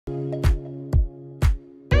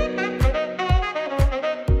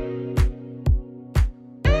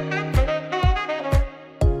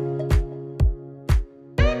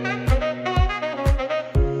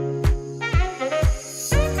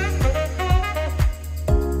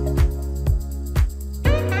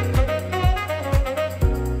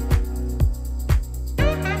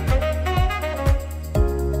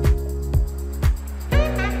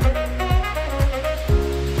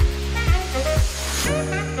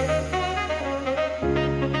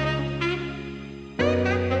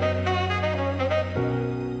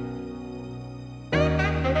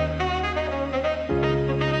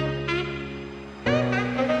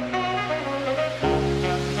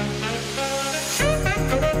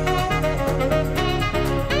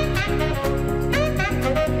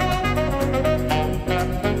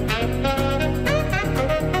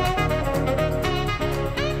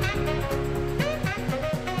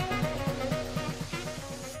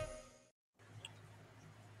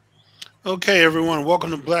Okay, everyone, welcome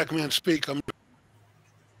to Black Men Speak.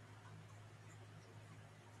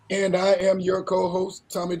 And I am your co-host,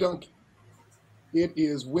 Tommy Duncan. It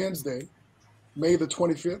is Wednesday, May the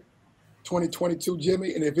 25th, 2022,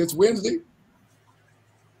 Jimmy. And if it's Wednesday,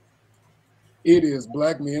 it is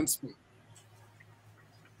Black Men Speak.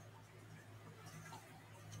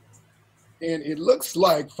 And it looks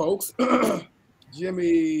like, folks,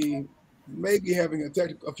 Jimmy may be having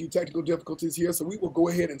a few technical difficulties here. So we will go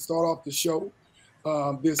ahead and start off the show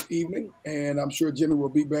this evening. And I'm sure Jimmy will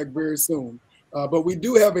be back very soon. But we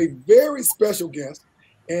do have a very special guest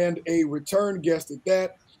and a return guest at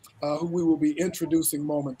that, who we will be introducing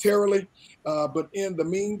momentarily. But in the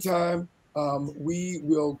meantime, we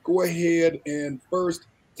will go ahead and first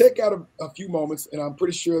take out a few moments. And I'm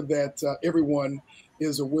pretty sure that everyone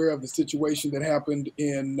is aware of the situation that happened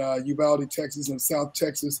in Uvalde, Texas, and South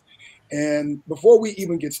Texas. And before we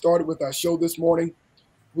even get started with our show this morning,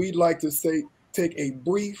 we'd like to take a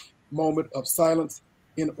brief moment of silence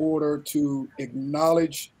in order to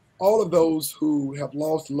acknowledge all of those who have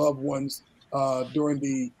lost loved ones during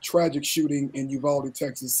the tragic shooting in Uvalde,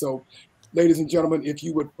 Texas. So, ladies and gentlemen, if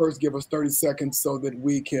you would first give us 30 seconds so that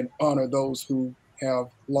we can honor those who have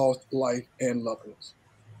lost life and loved ones.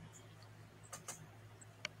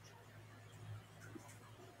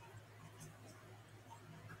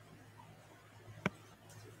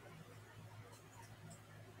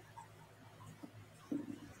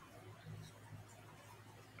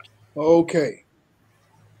 Okay.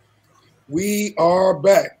 We are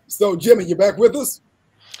back. So, Jimmy, you back with us?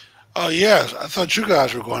 Oh, yes. I thought you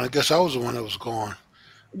guys were going. I guess I was the one that was going.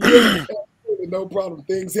 Yeah, no problem.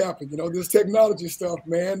 Things happen. You know, this technology stuff,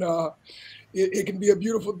 man, it can be a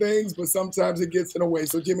beautiful thing, but sometimes it gets in the way.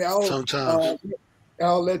 So, Jimmy,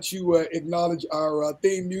 I'll let you acknowledge our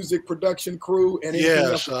theme music production crew. And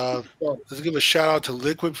yes, let's give a shout out to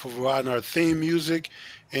Liquid for providing our theme music.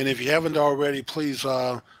 And if you haven't already, please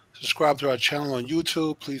subscribe to our channel on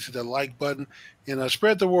YouTube. Please hit that like button and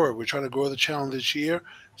spread the word. We're trying to grow the channel this year,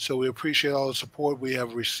 so we appreciate all the support we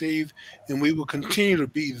have received, and we will continue to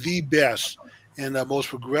be the best and most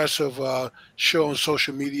progressive show on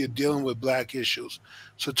social media dealing with Black issues.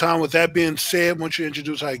 So, Tom, with that being said, I want you to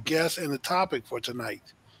introduce our guest and the topic for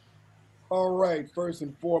tonight. All right. First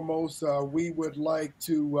and foremost, we would like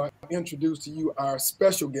to introduce to you our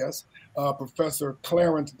special guest, Professor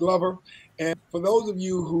Clarence Glover. And for those of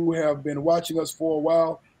you who have been watching us for a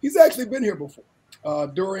while, he's actually been here before.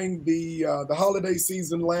 During the holiday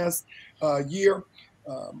season last year,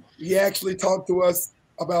 he actually talked to us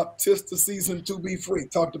about "'Tis the Season to Be Free,"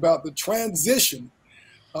 talked about the transition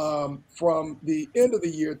from the end of the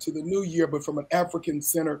year to the new year, but from an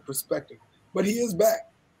African-centered perspective. But he is back.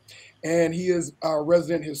 And he is our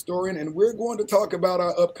resident historian, and we're going to talk about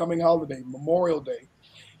our upcoming holiday, Memorial Day.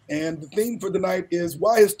 And the theme for tonight is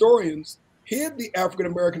why historians hid the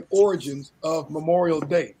African-American origins of Memorial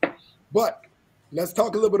Day. But let's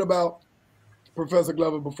talk a little bit about Professor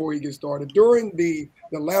Glover before he gets started. During the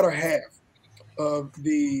latter half of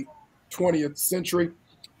the 20th century,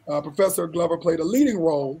 Professor Glover played a leading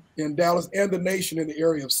role in Dallas and the nation in the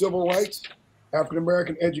area of civil rights,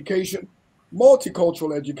 African-American education,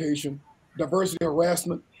 multicultural education, diversity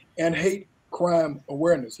harassment, and hate crime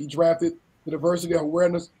awareness. He drafted the diversity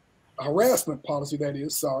harassment policy,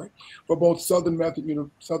 for both Southern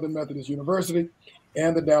Methodist University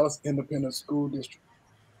and the Dallas Independent School District.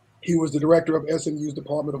 He was the director of SMU's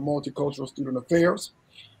Department of Multicultural Student Affairs,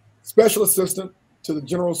 special assistant to the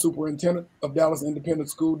general superintendent of Dallas Independent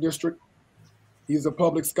School District. He is a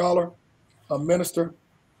public scholar, a minister,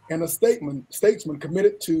 and a statesman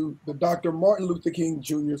committed to the Dr. Martin Luther King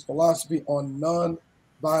Jr.'s philosophy on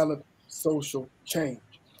nonviolent social change.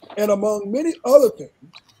 And among many other things,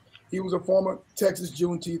 he was a former Texas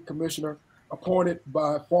Juneteenth commissioner appointed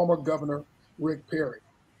by former Governor Rick Perry.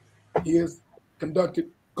 He has conducted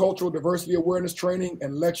cultural diversity awareness training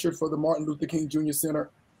and lectured for the Martin Luther King Jr. Center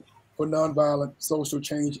for Nonviolent Social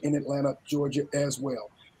Change in Atlanta, Georgia as well.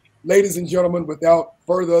 Ladies and gentlemen, without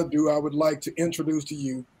further ado, I would like to introduce to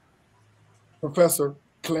you Professor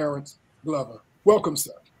Clarence Glover. Welcome,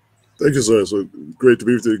 sir. Thank you, sir. So great to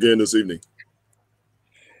be with you again this evening.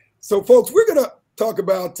 So, folks, we're going to talk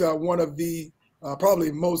about one of the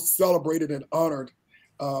probably most celebrated and honored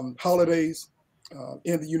holidays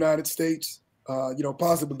in the United States,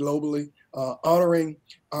 possibly globally, honoring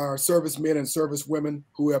our servicemen and servicewomen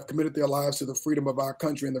who have committed their lives to the freedom of our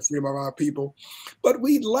country and the freedom of our people. But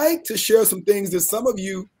we'd like to share some things that some of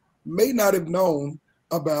you may not have known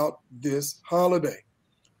about this holiday.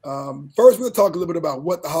 First, we'll talk a little bit about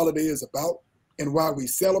what the holiday is about and why we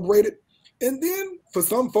celebrate it. And then for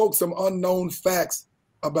some folks, some unknown facts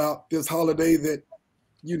about this holiday that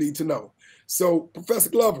you need to know. So, Professor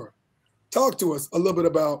Glover, talk to us a little bit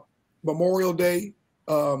about Memorial Day,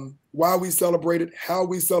 why we celebrate it, how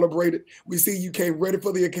we celebrate it. We see you came ready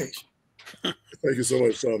for the occasion. Thank you so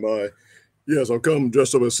much, Sam. Yes, I've come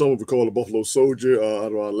dressed up as someone we call a Buffalo Soldier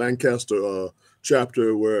out of our Lancaster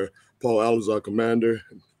chapter, where Paul Allen is our commander.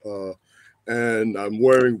 And I'm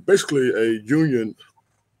wearing basically a Union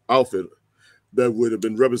outfit that would have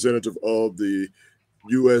been representative of the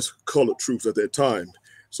U.S. colored troops at that time.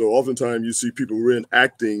 So oftentimes you see people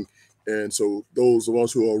reenacting, and so those of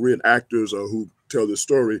us who are reenactors or who tell this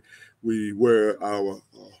story, we wear our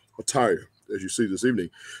attire, as you see this evening.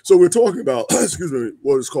 So we're talking about, excuse me,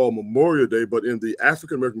 what is called Memorial Day, but in the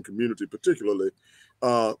African-American community particularly,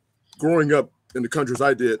 growing up in the countries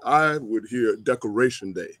I did, I would hear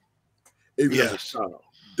Decoration Day, even as a child.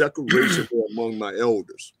 Decoration Day among my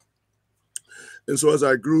elders. And so as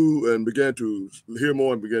I grew and began to hear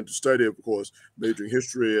more and began to study, of course, majoring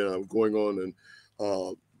history, and I'm going on and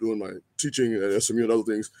doing my teaching at SMU and other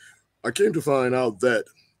things, I came to find out that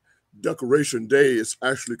Decoration Day is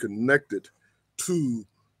actually connected to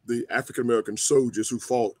the African-American soldiers who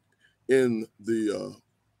fought in the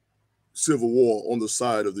Civil War on the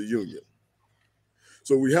side of the Union.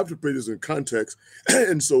 So we have to put this in context.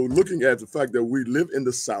 And so looking at the fact that we live in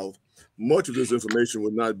the South, much of this information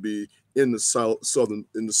would not be in the South,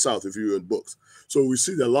 in the South if you read books. So we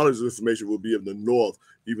see that a lot of this information will be in the North,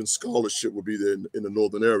 even scholarship will be there in the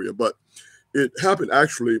Northern area. But it happened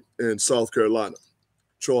actually in South Carolina,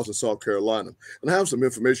 Charleston, South Carolina. And I have some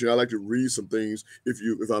information. I'd like to read some things if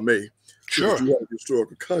I may. Sure. So you have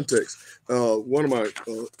historical context. One of my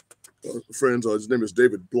friends, his name is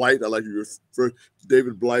David Blight. I'd like to refer to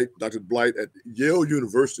David Blight, Dr. Blight at Yale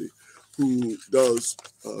University, who's a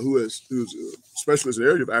specialist in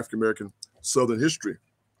the area of African American Southern history.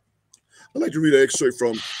 I'd like to read an excerpt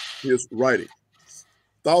from his writing.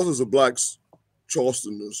 Thousands of Black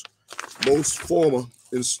Charlestoners, most former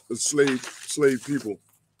enslaved people,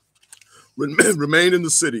 remained in the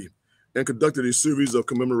city and conducted a series of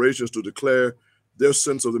commemorations to declare their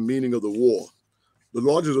sense of the meaning of the war. The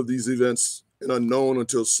largest of these events, and unknown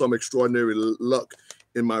until some extraordinary luck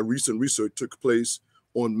in my recent research, took place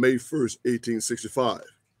on May 1st, 1865.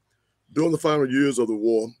 During the final years of the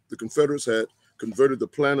war, the Confederates had converted the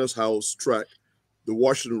Planters House track, the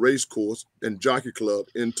Washington Race Course, and Jockey Club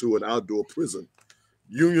into an outdoor prison.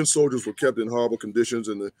 Union soldiers were kept in horrible conditions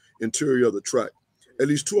in the interior of the track. At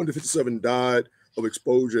least 257 died of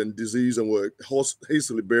exposure and disease and were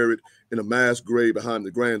hastily buried in a mass grave behind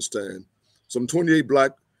the grandstand. Some 28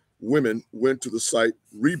 Black women went to the site,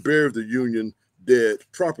 reburied the Union dead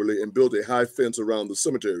properly, and built a high fence around the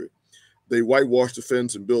cemetery. They whitewashed the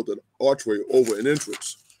fence and built an archway over an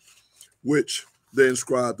entrance, which they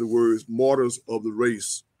inscribed the words "Martyrs of the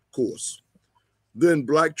Race Course." Then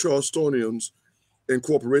Black Charlestonians, in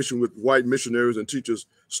cooperation with white missionaries and teachers,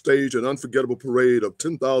 staged an unforgettable parade of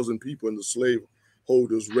 10,000 people in the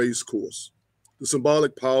slaveholders' race course. The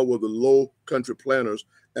symbolic power of the Low Country Planters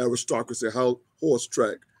aristocracy horse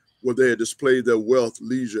track, where they had displayed their wealth,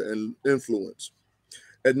 leisure, and influence.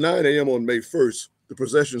 At 9 a.m. on May 1st, the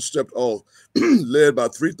procession stepped off, led by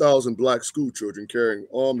 3,000 Black schoolchildren carrying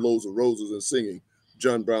armloads of roses and singing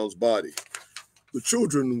John Brown's Body. The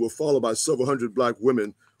children were followed by several hundred Black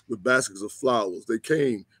women with baskets of flowers. They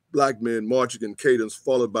came, Black men marching in cadence,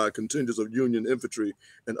 followed by contingents of Union infantry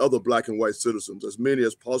and other Black and white citizens, as many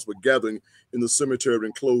as possible gathering in the cemetery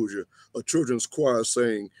enclosure, a children's choir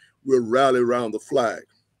saying, "We'll rally around the flag."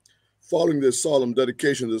 Following this solemn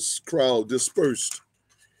dedication, this crowd dispersed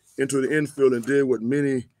into the infield and did what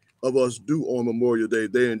many of us do on Memorial Day.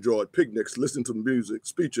 They enjoyed picnics, listened to music,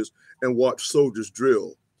 speeches, and watched soldiers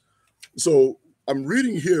drill. So I'm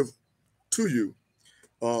reading here to you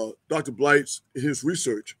Dr. Blight's, his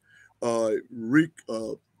research,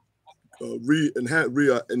 reenactment,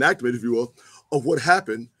 if you will, of what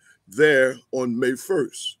happened there on May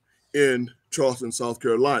 1st in Charleston, South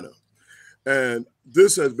Carolina. And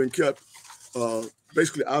this has been kept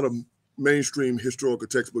basically out of mainstream historical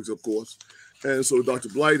textbooks, of course. And so Dr.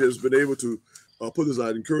 Blight has been able to put this.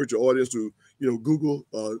 I'd encourage your audience to, Google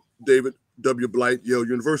David W. Blight, Yale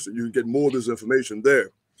University. You can get more of this information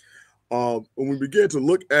there. When we begin to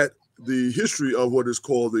look at the history of what is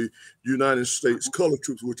called the United States Color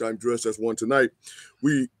Troops, which I'm dressed as one tonight,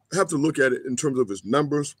 we have to look at it in terms of its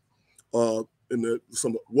numbers.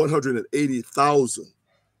 Some 180,000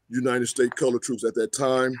 United States Color Troops at that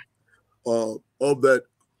time. Of that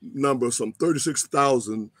number, some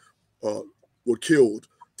 36,000 were killed.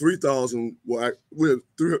 3,000 were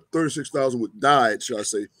 36,000 died, shall I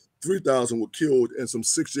say? 3,000 were killed, and some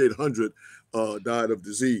 6,800 died of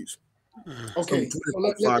disease. Okay, so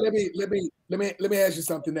let me ask you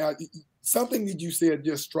something now. Something that you said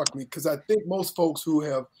just struck me, because I think most folks who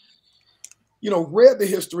have, read the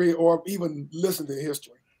history or even listened to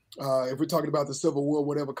history, if we're talking about the Civil War,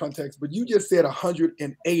 whatever context, but you just said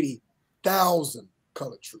 180,000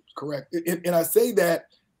 colored troops, correct? And I say that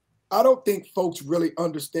I don't think folks really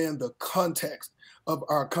understand the context of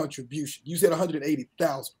our contribution. You said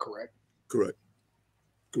 180,000, correct? Correct.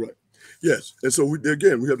 Yes. And so, we have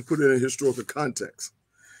to put it in historical context,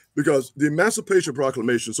 because the Emancipation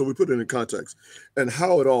Proclamation, so we put it in context and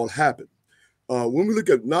how it all happened. When we look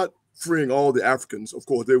at not freeing all the Africans, of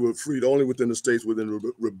course, they were freed only within the states within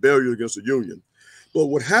the rebellion against the Union. But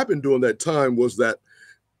what happened during that time was that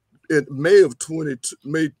in May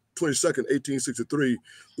 22nd, 1863,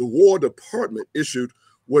 the War Department issued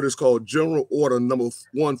what is called General Order Number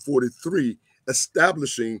 143,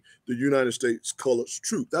 establishing the United States Colored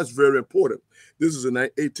Troop. That's very important. This is in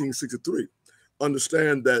 1863.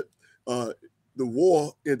 Understand that the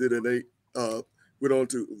war ended in went on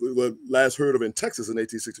to last heard of in Texas in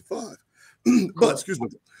 1865.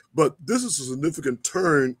 But this is a significant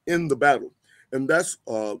turn in the battle, and that's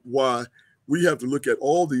why we have to look at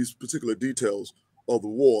all these particular details of the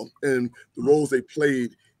war and the roles they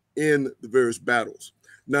played in the various battles.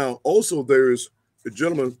 Now, also there's a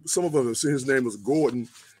gentleman, some of us have seen, his name was Gordon.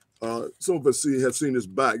 Some of us have seen his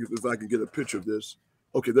back, if I can get a picture of this.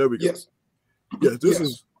 Okay, there we go. Yes, this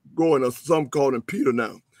is Gordon, some call him Peter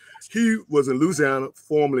now. He was in Louisiana,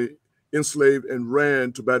 formerly enslaved, and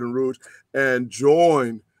ran to Baton Rouge and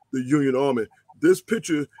joined the Union Army. This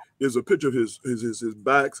picture is a picture of his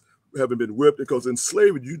backs having been whipped, because in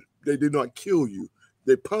slavery, they did not kill you.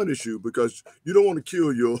 They punish you because you don't want to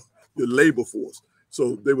kill your labor force.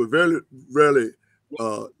 So they would very rarely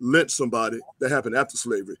lynch somebody. That happened after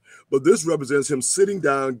slavery. But this represents him sitting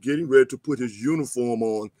down, getting ready to put his uniform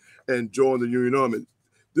on and join the Union Army.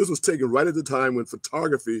 This was taken right at the time when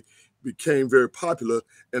photography became very popular,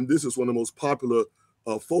 and this is one of the most popular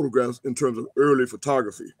photographs in terms of early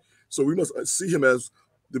photography. So we must see him as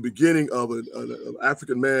the beginning of an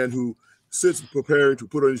African man who sits preparing to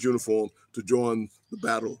put on his uniform to join the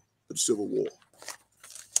battle of the Civil War.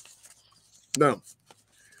 Now,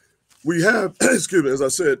 we have, excuse me, as I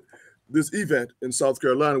said, this event in South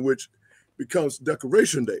Carolina, which becomes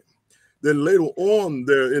Decoration Day. Then later on,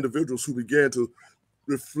 there are individuals who began to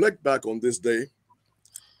reflect back on this day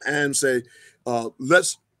and say,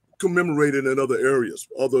 let's commemorate it in other areas,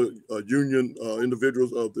 other Union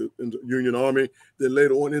individuals of the Union Army, then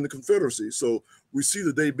later on in the Confederacy. So we see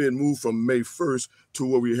the day being moved from May 1st to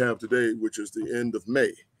what we have today, which is the end of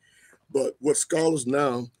May. But what scholars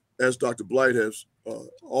now, as Dr. Blight has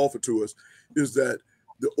offered to us, is that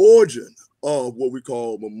the origin of what we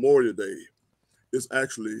call Memorial Day is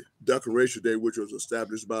actually Decoration Day, which was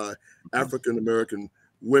established by African-American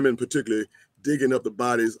women, particularly digging up the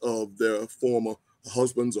bodies of their former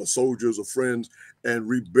husbands or soldiers or friends and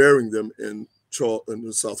reburying them in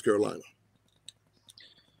South Carolina.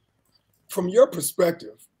 From your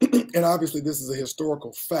perspective, and obviously this is a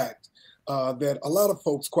historical fact that a lot of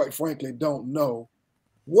folks, quite frankly, don't know,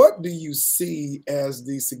 what do you see as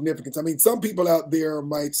the significance? I mean, some people out there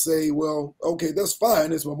might say, well, okay, that's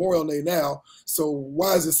fine. It's Memorial Day now. So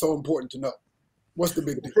why is it so important to know? What's the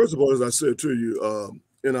big deal? First of all, as I said to you,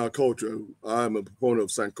 in our culture, I'm a proponent of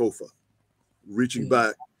Sankofa, reaching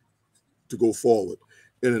back to go forward.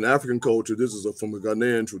 In an African culture, this is from a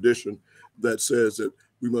Ghanaian tradition that says that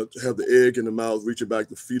we must have the egg in the mouth, reaching back,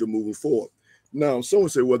 the feet are moving forward. Now, someone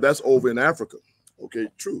say, well, that's over in Africa. Okay,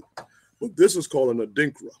 true. But this is called an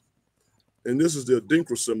Adinkra. And this is the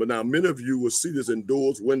Adinkra symbol. Now, many of you will see this in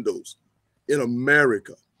doors, windows in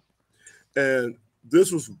America. And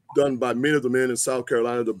this was done by many of the men in South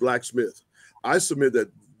Carolina, the blacksmith. I submit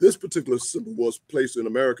that this particular symbol was placed in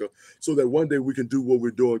America so that one day we can do what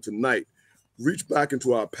we're doing tonight, reach back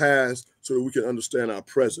into our past so that we can understand our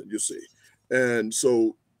present, you see. And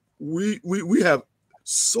so we have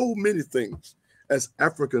so many things as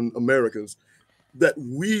African Americans that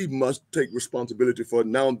we must take responsibility for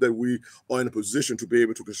now that we are in a position to be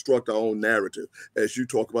able to construct our own narrative, as you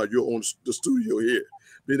talk about your own the studio here.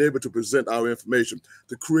 being able to present our information,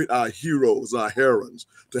 to create our heroes, our heroines,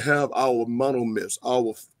 to have our monomyths,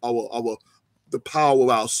 the power of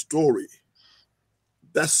our story.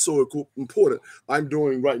 That's so important. I'm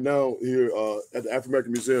doing right now here at the African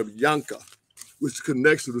American Museum, Yanka, which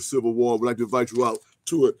connects to the Civil War. We'd like to invite you out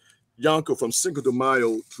to it. Yanka from Cinco de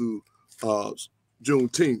Mayo to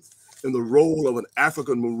Juneteenth, in the role of an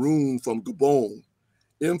African maroon from Gabon,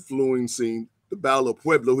 influencing the Battle of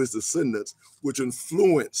Pueblo, his descendants, which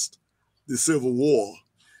influenced the Civil War.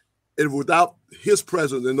 And without his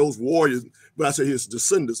presence and those warriors, but I say his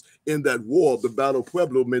descendants in that war, the Battle of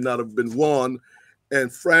Pueblo may not have been won,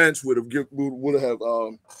 and France would have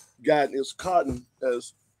gotten its cotton,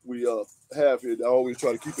 as we have here. I always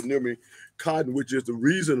try to keep it near me. Cotton, which is the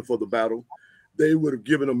reason for the battle. They would have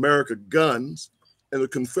given America guns, and the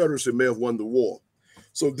Confederacy may have won the war.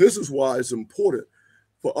 So this is why it's important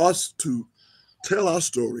for us to tell our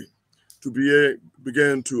story, to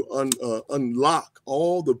begin to unlock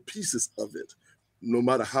all the pieces of it, no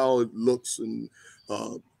matter how it looks, and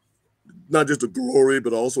not just the glory,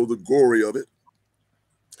 but also the gory of it,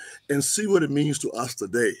 and see what it means to us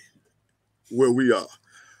today, where we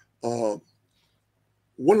are.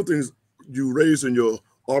 One of the things you raised in your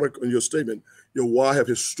article, in your statement, why have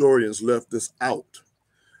historians left this out?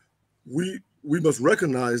 We must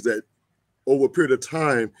recognize that over a period of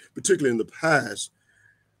time, particularly in the past,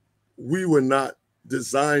 we were not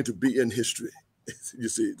designed to be in history, you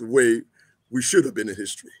see, the way we should have been in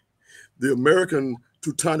history. The American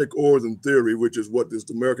Teutonic origin theory, which is what this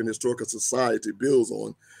American Historical Society builds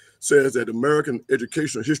on, says that American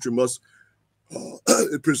educational history must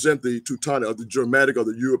present the Teutonic or the Germanic or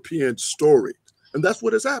the European story. And that's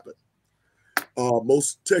what has happened.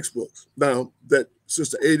 Most textbooks. Now, that since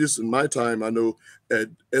the 80s, in my time, I know at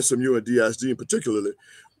SMU and DISD in particularly,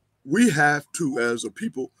 we have to, as a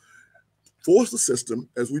people, force the system,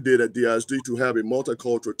 as we did at DISD, to have a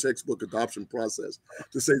multicultural textbook adoption process,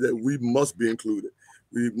 to say that we must be included.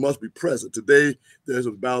 We must be present. Today, there's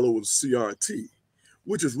a battle with CRT,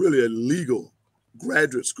 which is really a legal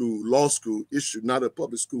graduate school, law school issue, not a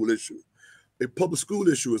public school issue. A public school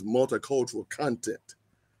issue is multicultural content.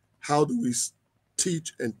 How do we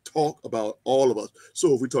teach and talk about all of us?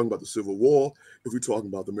 So if we're talking about the Civil War, if we're talking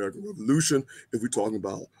about the American Revolution, if we're talking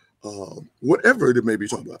about whatever it may be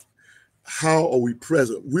talking about, how are we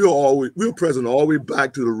present? We're present all the way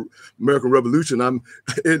back to the American Revolution.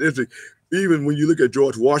 Even when you look at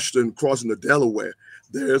George Washington crossing the Delaware,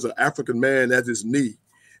 there's an African man at his knee.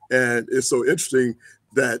 And it's so interesting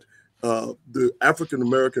that the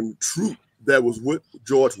African-American troop that was with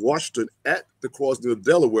George Washington at the crossing of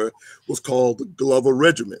the Delaware was called the Glover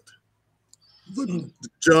Regiment. The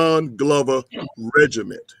John Glover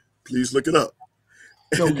Regiment. Please look it up.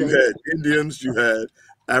 Okay. And you had Indians, you had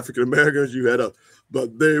African-Americans, you had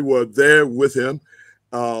but they were there with him.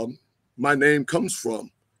 My name comes from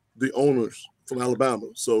the owners from Alabama,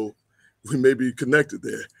 so we may be connected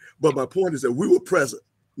there. But my point is that we were present,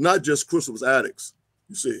 not just Christmas addicts,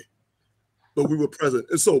 you see, but we were present.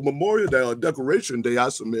 And so Memorial Day, or Decoration Day, I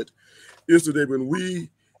submit, is the day when we,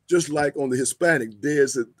 just like on the Hispanic Day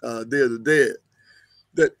of the Dead,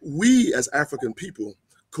 that we as African people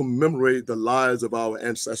commemorate the lives of our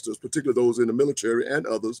ancestors, particularly those in the military and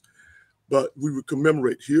others. But we would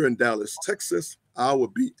commemorate here in Dallas, Texas. I will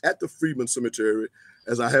be at the Freedman Cemetery,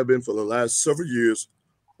 as I have been for the last several years,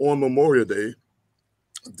 on Memorial Day,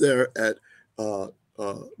 there at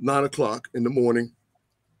 9 o'clock in the morning,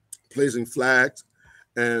 placing flags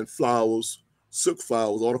and flowers, silk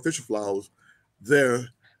flowers, artificial flowers, there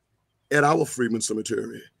at our Freedman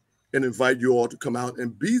Cemetery, and invite you all to come out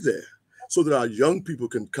and be there so that our young people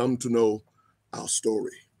can come to know our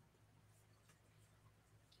story.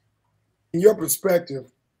 In your perspective,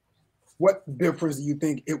 what difference do you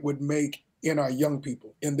think it would make in our young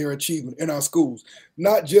people, in their achievement, in our schools,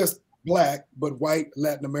 not just Black, but white,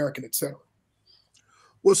 Latin American, et cetera?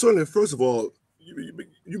 Well, certainly, first of all,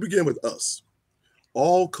 you begin with us.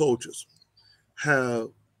 All cultures have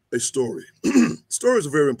a story. Stories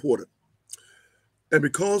are very important. And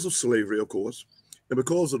because of slavery, of course, and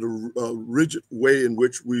because of the rigid way in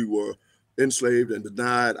which we were enslaved and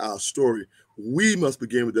denied our story, we must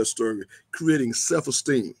begin with that story, creating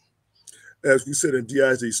self-esteem. As we said in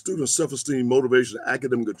DISD, students' self-esteem, motivation, and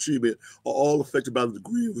academic achievement are all affected by the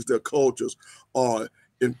degree in which their cultures are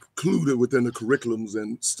included within the curriculums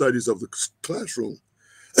and studies of the classroom.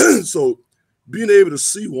 So being able to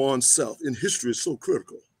see oneself in history is so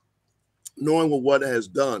critical. Knowing what has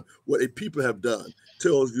done, what a people have done,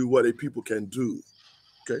 tells you what a people can do,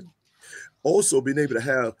 okay? Also being able to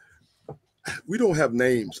have, we don't have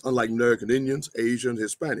names, unlike American Indians, Asians,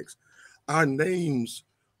 Hispanics. Our names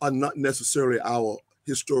are not necessarily our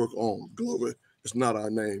historic own. Glover is not our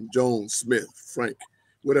name. Jones, Smith, Frank,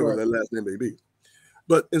 whatever their last name may be.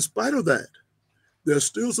 But in spite of that, there's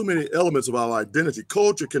still so many elements of our identity.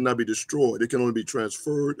 Culture cannot be destroyed. It can only be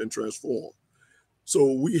transferred and transformed.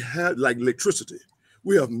 So we have, like electricity,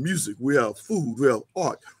 we have music, we have food, we have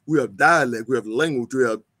art, we have dialect, we have language, we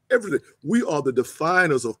have everything. We are the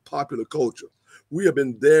definers of popular culture. We have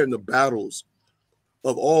been there in the battles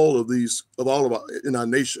of all of these, of our, in our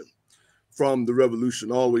nation, from the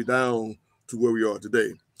revolution all the way down to where we are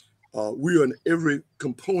today. We are in every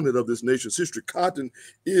component of this nation's history. Cotton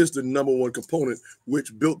is the #1 component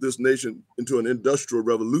which built this nation into an industrial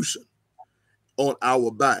revolution on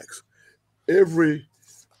our backs. Every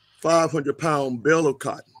 500-pound bale of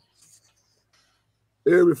cotton,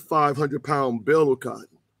 every 500-pound bale of cotton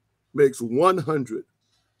makes 100,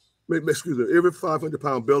 excuse me, every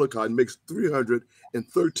 500-pound bale of cotton makes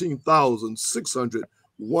 313,600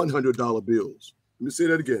 $100 bills. Let me say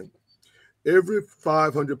that again. Every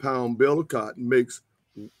 500-pound bale of cotton makes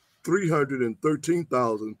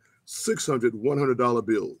 313,600 $100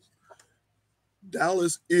 bills.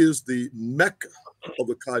 Dallas is the mecca of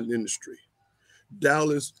the cotton industry.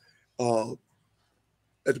 Dallas, at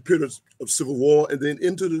the period of Civil War and then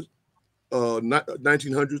into the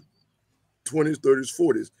 1900s, 20s, 30s,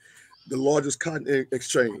 40s, the largest cotton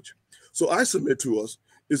exchange. So I submit to us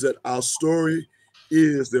is that our story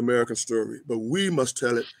is the American story, but we must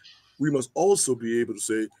tell it. We must also be able to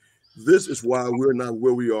say, this is why we're not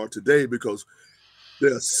where we are today, because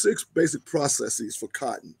there are 6 basic processes for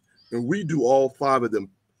cotton, and we do all 5 of them: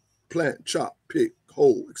 plant, chop, pick,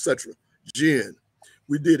 hoe, etc. Gin.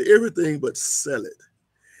 We did everything but sell it.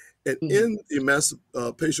 And in the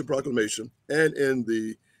Emancipation Proclamation and in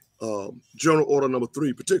the General Order No.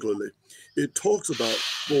 3 particularly, it talks about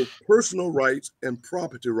both personal rights and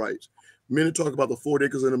property rights. Many talk about the 40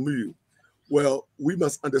 acres and a mule. Well, we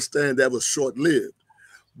must understand that was short-lived.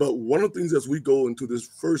 But one of the things as we go into this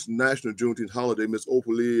first National Juneteenth holiday, Ms.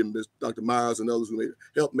 Opal and Ms. Dr. Myers and others who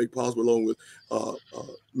helped make possible, along with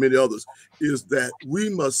many others, is that we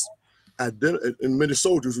must identify, and many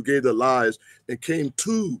soldiers who gave their lives and came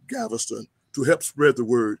to Galveston to help spread the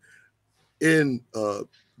word in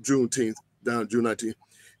Juneteenth, down June 19th,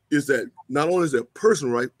 is that not only is there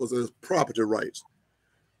personal right, but there's property rights.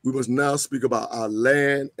 We must now speak about our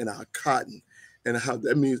land and our cotton and how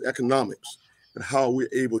that means economics and how we're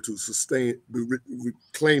able to sustain,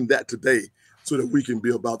 reclaim that today so that we can be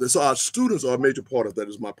about this. So our students are a major part of that,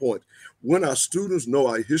 is my point. When our students know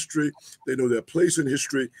our history, they know their place in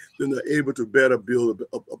history, then they're able to better build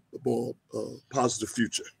a more positive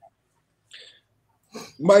future.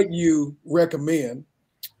 Might you recommend,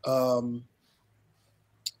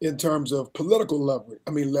 in terms of political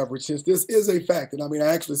leverage, since this is a fact, and I mean, I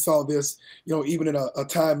actually saw this, even in a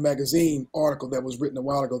Time magazine article that was written a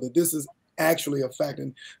while ago, that this is actually a fact.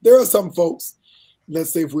 And there are some folks,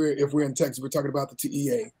 let's say if we're in Texas, we're talking about the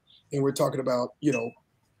TEA, and we're talking about,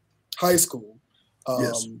 high school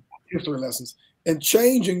history lessons, and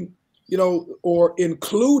changing, or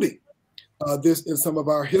including this in some of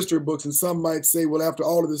our history books. And some might say, well, after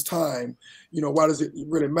all of this time, why does it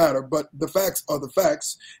really matter? But the facts are the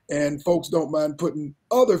facts, and folks don't mind putting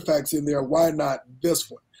other facts in there. Why not this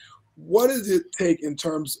one? What does it take in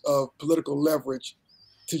terms of political leverage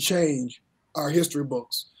to change our history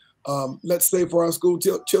books? Let's say for our school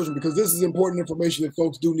children, because this is important information that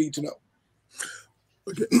folks do need to know.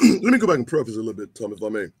 Okay, let me go back and preface a little bit, Tom, if I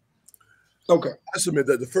may. Okay. I submit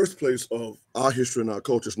that the first place of our history and our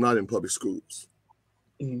culture is not in public schools.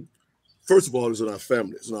 Mm-hmm. First of all, it's in our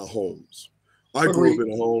families, in our homes. I grew up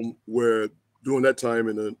in a home where during that time,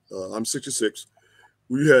 I'm 66,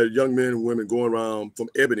 we had young men and women going around from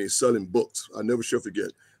Ebony selling books. I never shall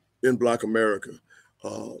forget, in Black America.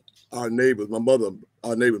 Our neighbors, my mother and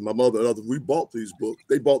others, we bought these books.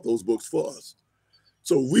 They bought those books for us.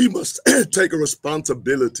 So we must take a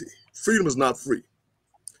responsibility. Freedom is not free.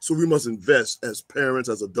 So we must invest as parents,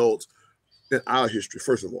 as adults, in our history,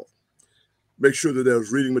 first of all. Make sure that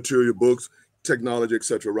there's reading material, books, technology, et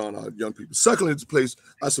cetera, around our young people. Secondly, the place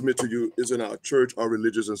I submit to you is in our church, our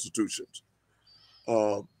religious institutions.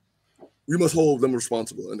 We must hold them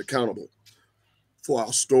responsible and accountable for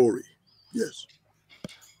our story. Yes.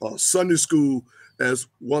 Sunday school, as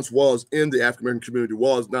once was in the African American community,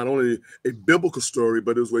 was not only a biblical story,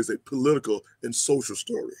 but it was a political and social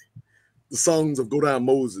story. The songs of Go Down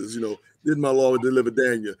Moses, Did My Lord Deliver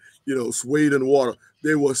Daniel, Swayed in Water,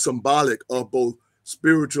 they were symbolic of both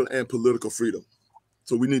spiritual and political freedom.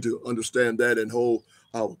 So we need to understand that and hold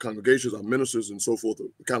our congregations, our ministers and so forth.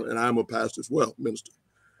 And I'm a pastor as well, minister.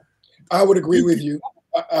 I would agree with you.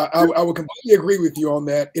 I would completely agree with you on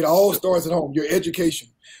that. It all starts at home, your education.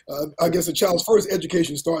 I guess a child's first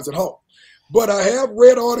education starts at home. But I have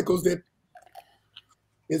read articles that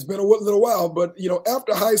it's been a little while, but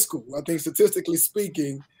after high school, I think statistically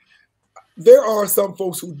speaking, there are some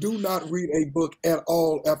folks who do not read a book at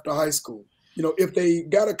all after high school. If they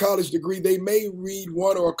got a college degree, they may read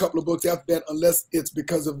one or a couple of books after that, unless it's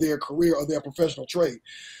because of their career or their professional trade.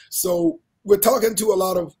 So we're talking to a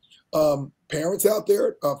lot of parents out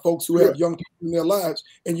there, folks who have young people in their lives,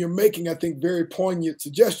 and you're making, I think, very poignant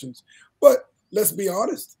suggestions. But let's be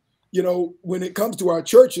honest, when it comes to our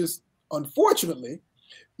churches, unfortunately,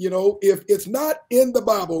 if it's not in the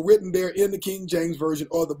Bible, written there in the King James Version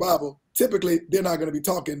or the Bible, typically they're not going to be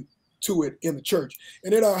talking to it in the church.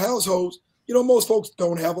 And in our households, most folks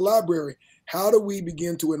don't have a library. How do we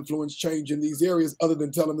begin to influence change in these areas other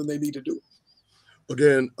than telling them they need to do it?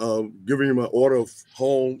 Again, giving you my order of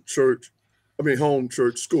home, church,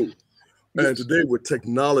 school. And today with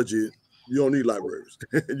technology, you don't need libraries.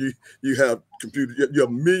 you have computers, you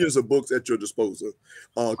have millions of books at your disposal.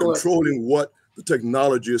 Controlling what the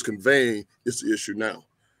technology is conveying is the issue now.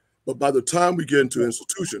 But by the time we get into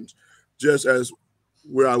institutions, just as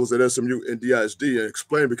where I was at SMU and DISD and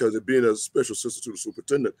explained, because of being a special assistant to the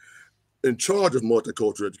superintendent in charge of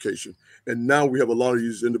multicultural education, and now we have a lot of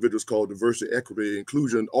these individuals called diversity, equity,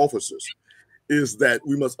 inclusion officers, is that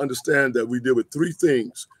we must understand that we deal with three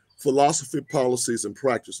things: philosophy, policies, and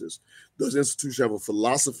practices. Does the institution have a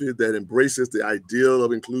philosophy that embraces the ideal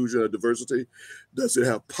of inclusion and diversity? Does it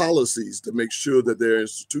have policies to make sure that they're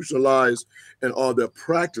institutionalized, and are there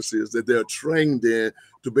practices that they're trained in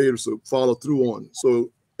to be able to follow through on?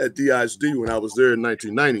 So at DISD, when I was there in the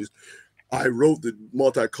 1990s, I wrote the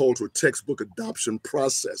multicultural textbook adoption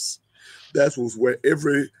process. That was where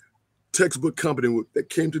every textbook company that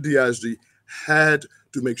came to DISD had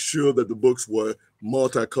to make sure that the books were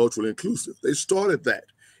multicultural inclusive. They started that.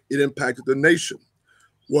 It impacted the nation.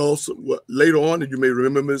 Well, later on, and you may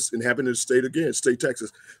remember this, it happened in the state again, state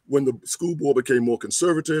Texas, when the school board became more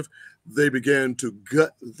conservative, they began to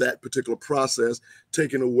gut that particular process,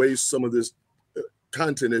 taking away some of this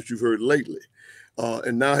content that you've heard lately,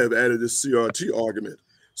 and now have added this CRT argument.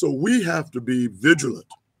 So we have to be vigilant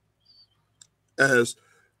as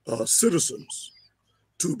citizens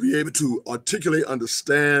to be able to articulate,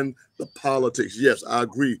 understand the politics. Yes, I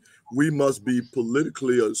agree. We must be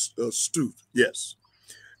politically astute, yes,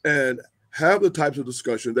 and have the types of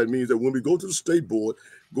discussion that means that when we go to the state board,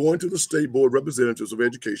 going to the state board representatives of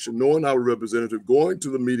education, knowing our representative, going to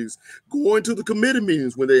the meetings, going to the committee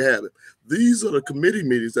meetings when they have it. These are the committee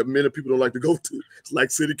meetings that many people don't like to go to. It's like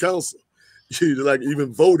city council. Like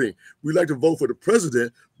even voting. We like to vote for the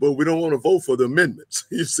president, but we don't want to vote for the amendments.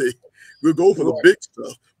 You see, we'll go for the big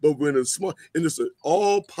stuff, but when it's small, and it's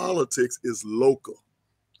all politics is local.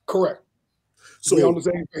 Correct. So we're on the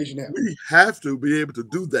same page now. We have to be able to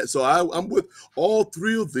do that. So I'm with all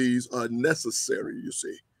three of these are necessary, you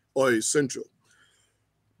see, or essential.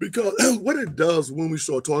 Because what it does when we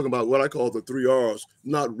start talking about what I call the 3 R's,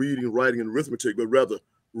 not reading, writing, and arithmetic, but rather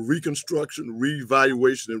reconstruction,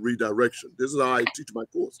 reevaluation, and redirection. This is how I teach my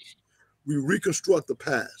courses. We reconstruct the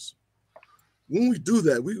past. When we do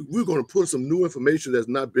that, we're going to put some new information that's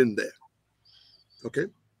not been there. Okay?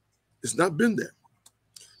 It's not been there.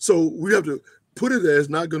 So we have to put it there. It's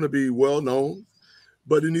not going to be well known,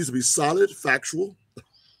 but it needs to be solid, factual.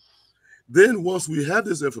 Then once we have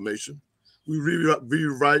this information, we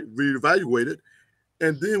reevaluate it,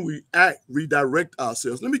 and then we redirect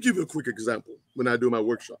ourselves. Let me give you a quick example when I do my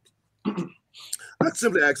workshops. I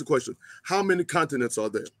simply ask the question, how many continents are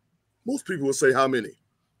there? Most people will say, how many?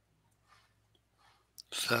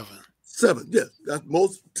 7. 7, yes. That's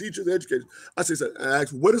most teachers, educators. I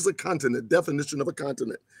ask, what is a continent? Definition of a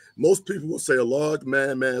continent. Most people will say a large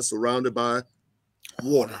landmass surrounded by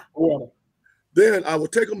water. Then I will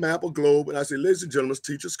take a map, a globe, and I say, ladies and gentlemen,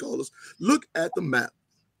 teachers, scholars, look at the map.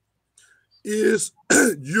 Is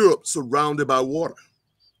Europe surrounded by water?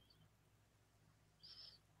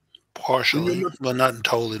 Partially, but not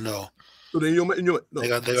totally, no. So then no. They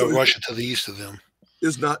got Russia to the east of them.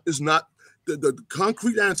 It's not. The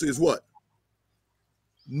concrete answer is what?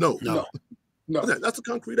 No. Okay, that's a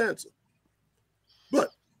concrete answer. But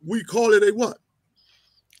we call it a what?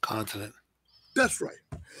 Continent. That's right.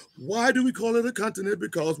 Why do we call it a continent?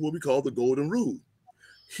 Because what we call the golden rule.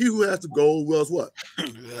 He who has the gold wills what?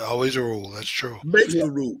 Always a rule. That's true. Makes the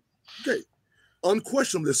rule. Okay.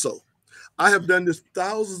 Unquestionably so. I have done this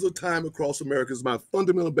thousands of times across America. It's my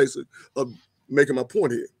fundamental basis of making my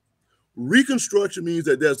point here. Reconstruction means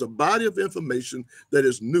that there's a body of information that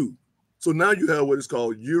is new. So now you have what is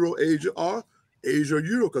called Euro-Asia or Asia or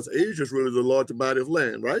Europe, because Asia is really the larger body of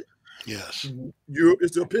land, right? Yes. Europe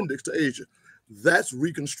is the appendix to Asia. That's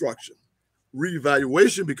reconstruction.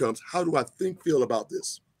 Reevaluation becomes, how do I think, feel about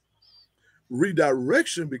this?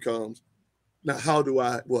 Redirection becomes, now how do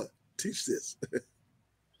I teach this?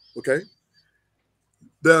 Okay.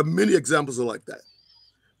 There are many examples of like that.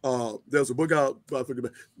 There's a book out,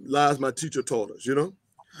 Lies My Teacher Taught Us, you know?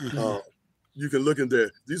 You can look in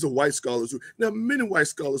there. These are white scholars. Now, many white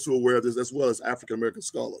scholars who are aware of this, as well as African-American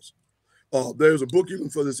scholars. There's a book even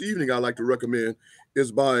for this evening I'd like to recommend.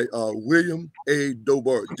 It's by William A.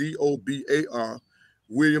 Dobar, D-O-B-A-R,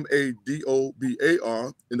 William A.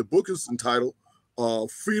 D-O-B-A-R. And the book is entitled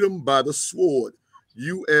Freedom by the Sword,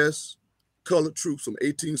 U.S. Colored Troops from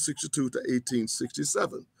 1862 to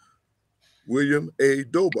 1867. William A.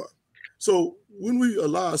 Dobar. So when we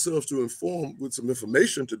allow ourselves to inform with some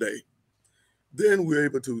information today, then we're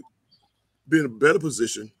able to be in a better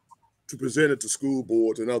position to present it to school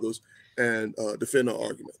boards and others and defend our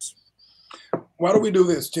arguments. Why don't we do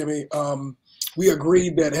this, Jimmy? We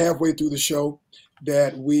agreed that halfway through the show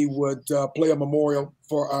that we would play a memorial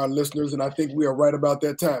for our listeners, and I think we are right about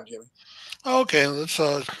that time, Jimmy. Okay, let's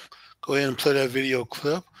go ahead and play that video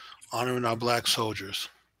clip honoring our Black soldiers.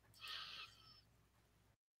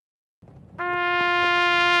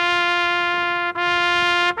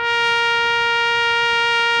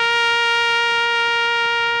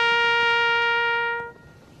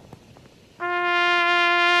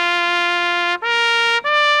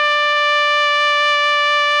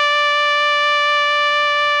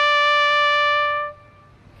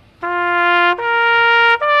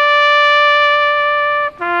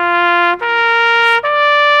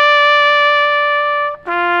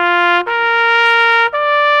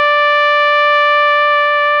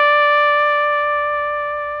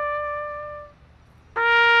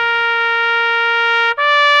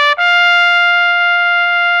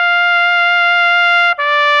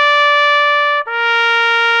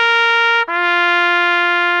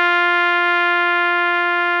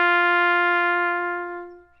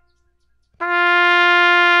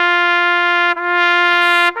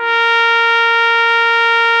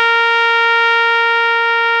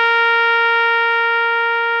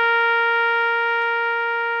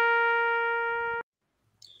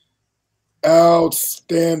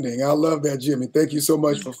 Outstanding. I love that, Jimmy. Thank you so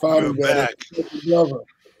much for finding that.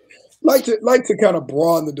 Like to kind of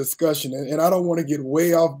broaden the discussion, and I don't want to get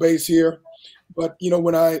way off base here, but you know,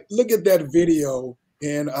 when I look at that video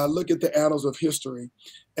and I look at the annals of history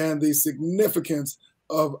and the significance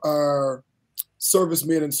of our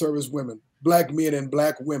servicemen and servicewomen, Black men and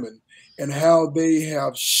Black women, and how they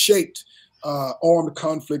have shaped armed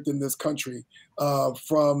conflict in this country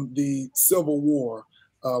from the Civil War,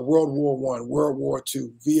 World War I, World War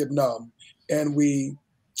II, Vietnam, and we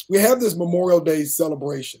have this Memorial Day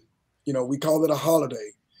celebration. You know, we call it a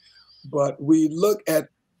holiday, but we look at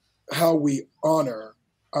how we honor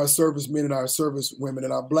our servicemen and our servicewomen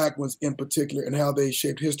and our Black ones in particular and how they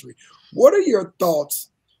shaped history. What are your thoughts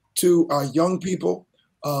to our young people,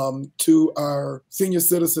 to our senior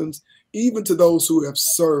citizens, even to those who have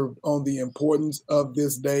served, on the importance of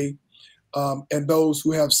this day, and those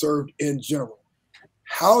who have served in general?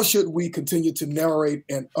 How should we continue to narrate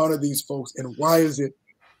and honor these folks, and why is it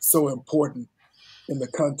so important in the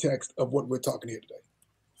context of what we're talking here today?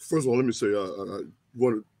 First of all, let me say,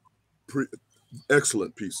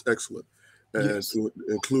 excellent piece, excellent, and Yes.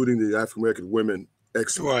 Including the African American women,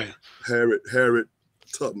 excellent. Right. Harriet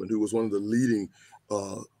Tubman, who was one of the leading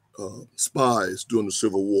spies during the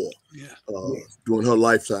Civil War, during her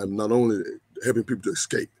lifetime, not only helping people to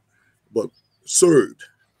escape, but served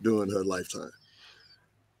during her lifetime.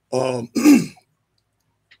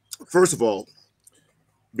 First of all,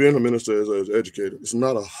 being a minister as an educator, it's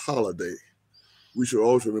not a holiday. We should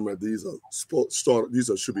also remember these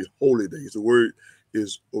should be holy days. The word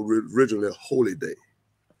is originally a holy day.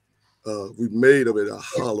 We made of it a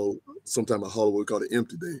hollow, sometimes a hollow, we call it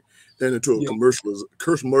empty day, and into a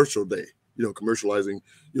commercial day, you know, commercializing,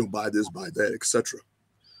 you know, buy this, buy that, etc.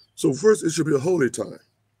 So first, it should be a holy time,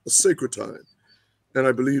 a sacred time. And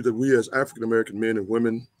I believe that we as African-American men and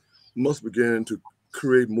women must begin to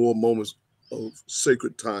create more moments of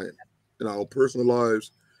sacred time in our personal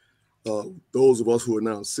lives. Those of us who are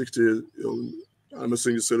now 60, you know, I'm a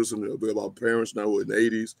senior citizen, we have our parents now who are in the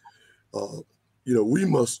 80s. You know, we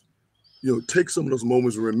must, you know, take some of those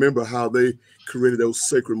moments and remember how they created those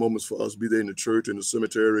sacred moments for us, be they in the church, in the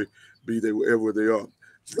cemetery, be they wherever they are.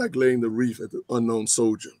 It's like laying the wreath at the unknown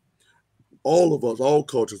soldier. All of us, all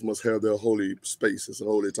cultures must have their holy spaces and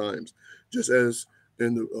holy times, just as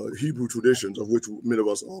in the Hebrew traditions, of which many of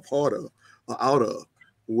us are part of, are out of,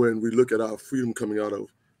 when we look at our freedom coming out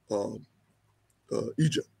of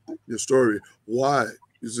Egypt. The story, why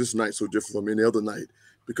is this night so different from any other night?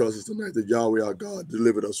 Because it's the night that Yahweh our God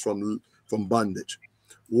delivered us from bondage.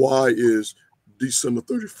 Why is December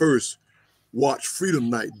 31st, Watch Freedom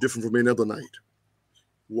Night, different from any other night?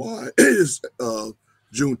 Why is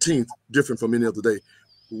Juneteenth different from any other day?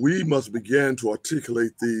 We must begin to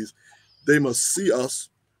articulate these. They must see us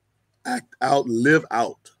act out, live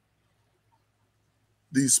out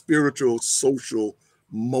these spiritual, social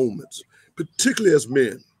moments, particularly as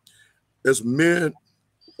men. As men,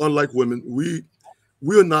 unlike women, we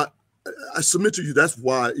are not, I submit to you, that's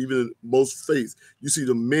why even in most faiths, you see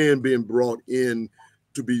the men being brought in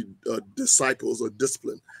to be disciples or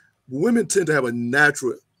disciplined. Women tend to have a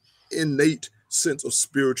natural, innate sense of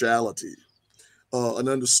spirituality, an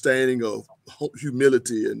understanding of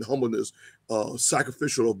humility and humbleness,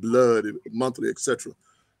 sacrificial of blood, monthly, etc.,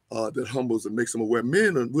 that humbles and makes them aware.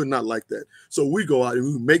 Men, we're not like that. So we go out and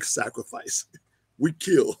we make sacrifice. We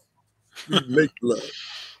kill. We make blood.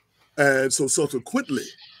 And so subsequently,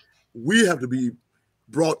 we have to be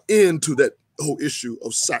brought into that whole issue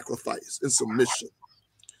of sacrifice and submission.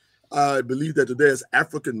 I believe that today, as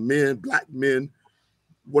African men, Black men,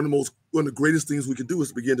 one of the greatest things we can do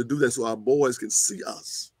is begin to do that so our boys can see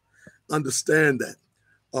us, understand that.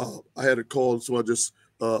 I had a call, so I just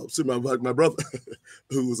see my brother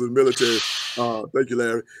who was in the military. Thank you,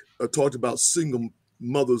 Larry. Talked about single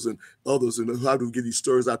mothers and others, and how do we get these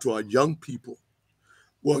stories out to our young people?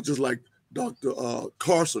 Well, just like Dr.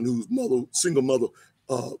 Carson, whose single mother,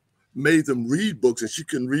 made them read books, and she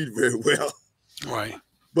couldn't read very well. Right.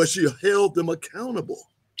 But she held them accountable.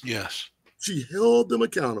 Yes. She held them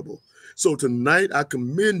accountable. So tonight, I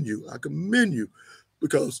commend you. I commend you,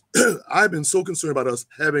 because I've been so concerned about us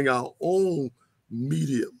having our own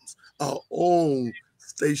mediums, our own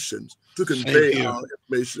stations to convey our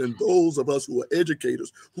information. And those of us who are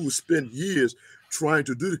educators, who spend years trying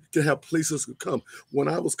to do, can have places to come. When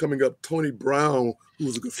I was coming up, Tony Brown, who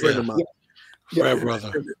was a good friend of mine,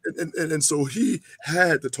 brother, and so he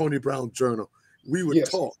had the Tony Brown Journal. We would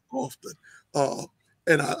talk often,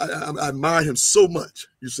 and I admire him so much,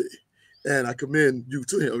 you see, and I commend you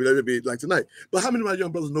to him. I mean, that'd be like tonight. But how many of my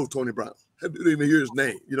young brothers know Tony Brown? Have didn't even hear his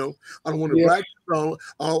name? You know, I don't want the black. I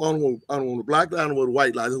don't want the black lie. I don't want the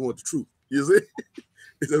white lie. I just want the truth. You see,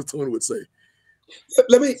 that's what Tony would say.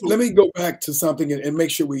 Let me go back to something and make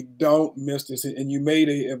sure we don't miss this. And you made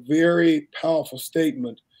a very powerful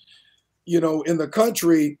statement. You know, in the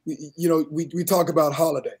country, you know, we talk about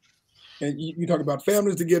holiday, and you talk about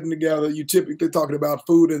families to getting together. You typically talking about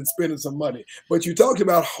food and spending some money, but you talked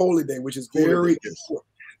about Holy Day, which is very important.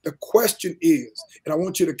 The question is, and I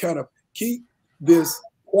want you to kind of keep this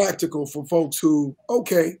practical for folks who,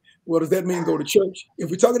 okay, what does that mean go to church? If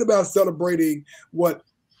we're talking about celebrating what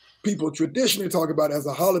people traditionally talk about as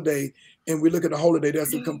a holiday, and we look at a holiday,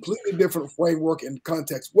 that's a completely different framework and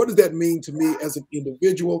context. What does that mean to me as an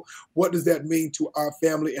individual? What does that mean to our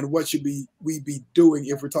family? And what should we be doing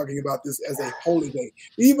if we're talking about this as a holy day,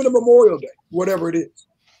 even a Memorial Day, whatever it is?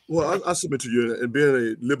 Well, I submit to you, and being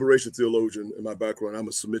a liberation theologian in my background, I'm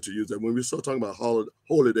going to submit to you that when we start talking about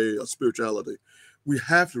holy day or spirituality, we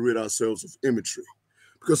have to rid ourselves of imagery.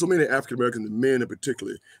 Because so many African Americans, men in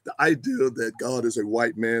particular, the idea that God is a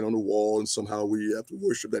white man on the wall and somehow we have to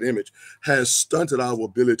worship that image has stunted our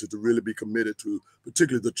ability to really be committed to,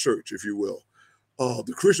 particularly the church, if you will.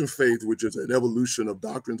 The Christian faith, which is an evolution of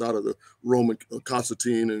doctrines out of the Roman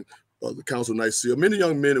Constantine and the Council of Nicaea. Many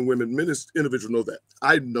young men and women, many individuals know that.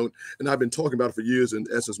 I've known, and I've been talking about it for years in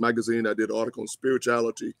Essence Magazine. I did an article on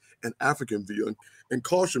spirituality and African view, and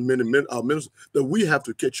caution our ministers that we have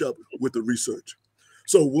to catch up with the research.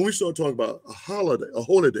 So when we start talking about a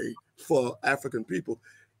holiday for African people,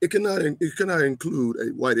 it cannot include a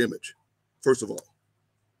white image, first of all.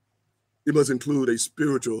 It must include a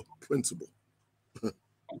spiritual principle,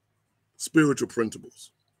 spiritual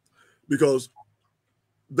principles, because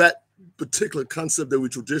that particular concept that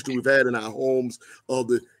we've had in our homes of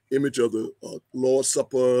the image of the Lord's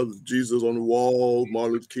Supper, Jesus on the wall,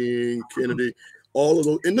 Martin Luther King, Kennedy, all of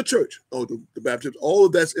those in the church, the Baptist, all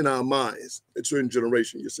of that's in our minds. It's in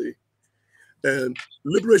generation, you see. And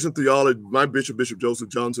liberation theology, my Bishop Joseph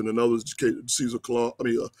Johnson and others, Caesar Clark,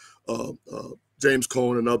 James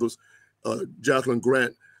Cone and others, Jacqueline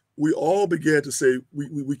Grant, we all began to say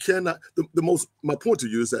we cannot. My point to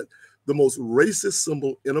you is that the most racist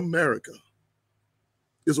symbol in America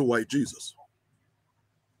is a white Jesus.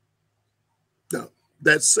 Now,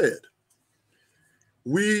 that said,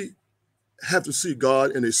 we have to see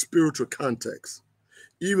God in a spiritual context.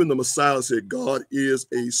 Even the Messiah said God is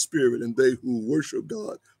a spirit, and they who worship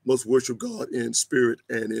God must worship God in spirit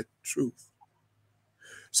and in truth.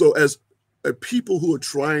 So as a people who are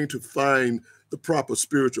trying to find the proper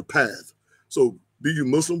spiritual path, so be you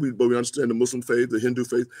Muslim, but we understand the Muslim faith, the Hindu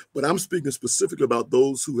faith, but I'm speaking specifically about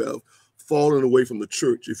those who have fallen away from the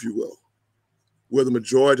church, if you will, where the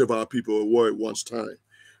majority of our people were at once time.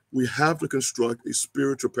 We have to construct a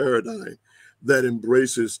spiritual paradigm that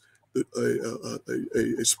embraces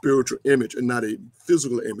a spiritual image and not a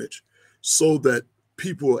physical image, so that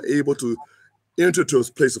people are able to enter to a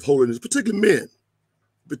place of holiness, particularly men.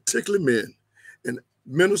 And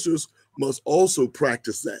ministers must also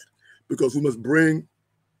practice that, because we must bring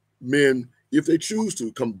men, if they choose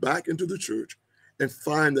to, come back into the church and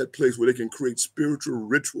find that place where they can create spiritual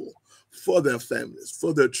ritual for their families,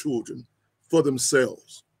 for their children, for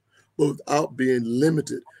themselves, but without being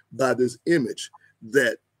limited by this image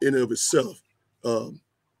that in and of itself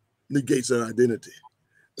negates their identity.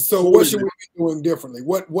 So what should we be doing differently?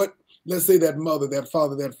 What, let's say that mother, that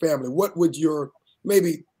father, that family, what would your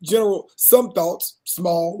maybe some thoughts,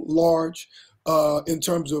 small, large, in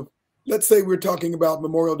terms of, let's say we're talking about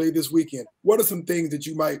Memorial Day this weekend. What are some things that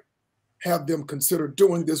you might have them consider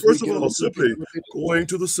doing this weekend? First of all, simply going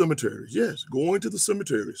to the cemeteries. Yes, going to the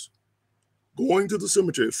cemeteries. Going to the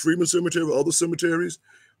cemeteries, Freeman Cemetery, other cemeteries,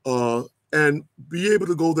 and be able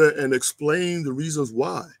to go there and explain the reasons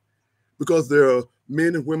why. Because there are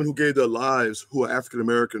men and women who gave their lives, who are African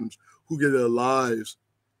Americans, who gave their lives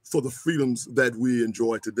for the freedoms that we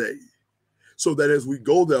enjoy today. So that as we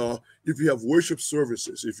go there, if you have worship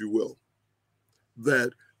services, if you will,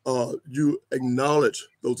 that you acknowledge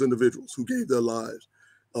those individuals who gave their lives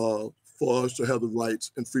for us to have the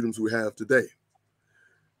rights and freedoms we have today.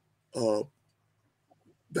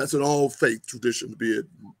 That's an all faith tradition, be it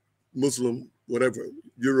Muslim, whatever,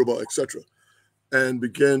 Yoruba, etc., and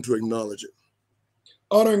begin to acknowledge it.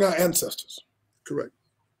 Honoring our ancestors. Correct.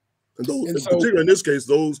 And those, particularly in this case,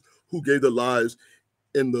 those who gave their lives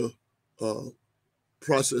in the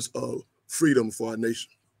process of freedom for our nation.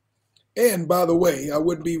 And by the way, I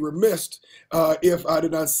would be remiss if I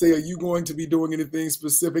did not say, are you going to be doing anything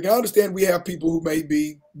specific? I understand we have people who may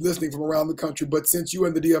be listening from around the country, but since you're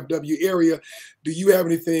in the DFW area, do you have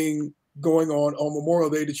anything going on Memorial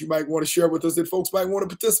Day that you might want to share with us that folks might want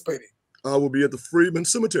to participate in? I will be at the Freeman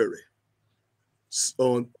Cemetery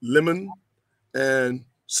on Lemon and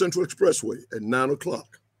Central Expressway at 9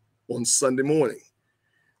 o'clock on Sunday morning.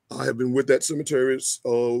 I have been with that cemetery since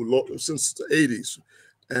the 80s.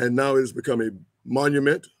 And now it has become a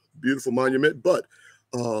monument, beautiful monument. But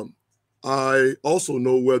I also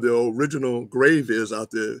know where the original grave is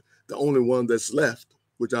out there, the only one that's left,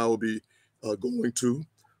 which I will be going to.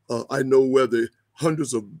 I know where the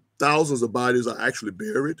hundreds of thousands of bodies are actually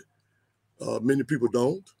buried. Many people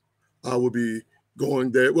don't. I will be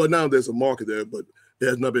going there. Well, now there's a marker there, but it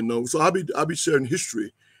has not been known. So I'll be sharing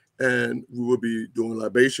history, and we will be doing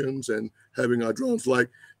libations and having our drums, like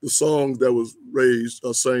the song that was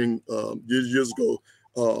sang years ago,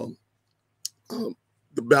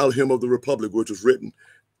 the Battle Hymn of the Republic, which was written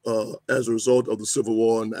as a result of the Civil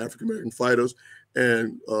War and the African-American fighters,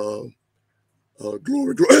 and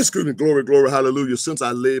glory, glory, hallelujah, since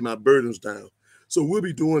I laid my burdens down. So we'll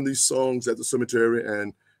be doing these songs at the cemetery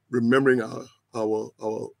and remembering our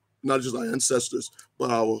not just our ancestors, but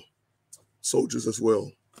our soldiers as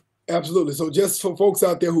well. Absolutely. So just for folks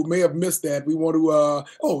out there who may have missed that, we want to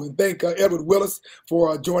and thank Edward Willis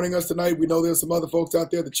for joining us tonight. We know there's some other folks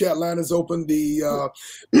out there. The chat line is open. The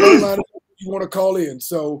phone line is open if you want to call in.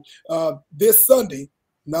 So this Sunday,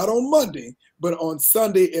 not on Monday, but on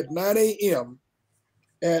Sunday at 9 a.m.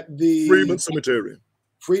 at the Freeman Cemetery.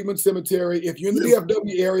 Freeman Cemetery. If you're in the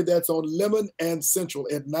DFW area, that's on Lemon and Central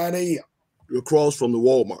at 9 a.m. Across from the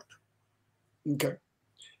Walmart. Okay.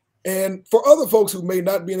 And for other folks who may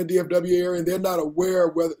not be in the DFW area and they're not aware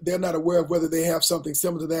of whether they have something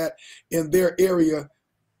similar to that in their area,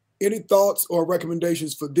 any thoughts or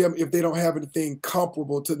recommendations for them if they don't have anything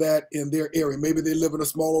comparable to that in their area? Maybe they live in a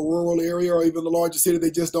smaller rural area or even the larger city.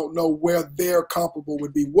 They just don't know where their comparable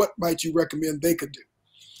would be. What might you recommend they could do?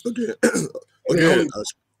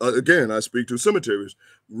 Again, I speak to cemeteries,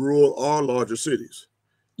 rural or larger cities.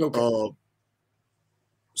 Okay.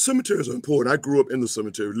 Cemeteries are important. I grew up in the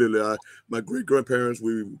cemetery. Literally, my great-grandparents,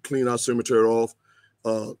 we clean our cemetery off.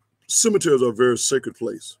 Cemeteries are a very sacred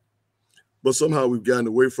place, but somehow we've gotten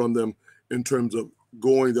away from them in terms of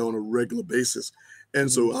going there on a regular basis. And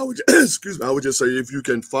so I would, I would just say, if you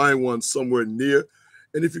can find one somewhere near,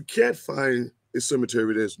 and if you can't find a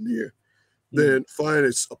cemetery that's near, then find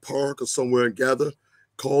a park or somewhere and gather,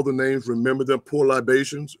 call the names, remember them, pour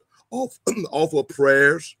libations, offer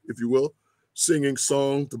prayers, if you will, singing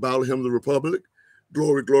songs, the Battle Hymn of the Republic,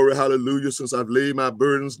 Glory, glory, hallelujah, since I've laid my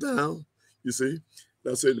burdens down. You see,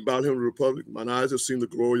 that's it about him in the Republic. Mine eyes have seen the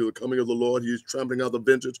glory of the coming of the Lord. He is trampling out the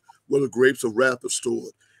vintage where the grapes of wrath are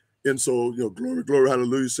stored. And so, glory, glory,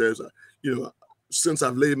 hallelujah says, since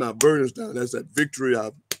I've laid my burdens down, that's that victory.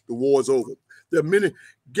 The war's over. There are many.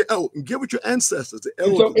 Get out and get with your ancestors, the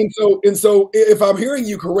elders. And so, if I'm hearing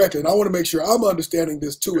you correctly, and I want to make sure I'm understanding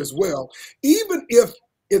this too as well, even if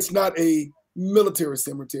it's not a military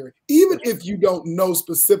cemetery, even if you don't know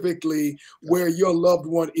specifically where your loved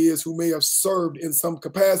one is who may have served in some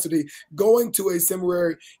capacity, going to a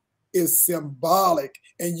cemetery is symbolic,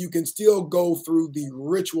 and you can still go through the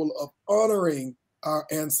ritual of honoring our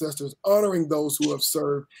ancestors, honoring those who have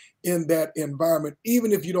served in that environment,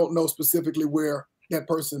 even if you don't know specifically where that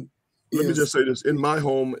person is. Let me just say this. In my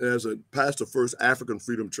home, as a pastor, First African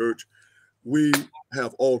Freedom Church, we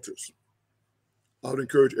have altars. I would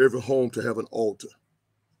encourage every home to have an altar,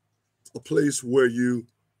 a place where you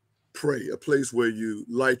pray, a place where you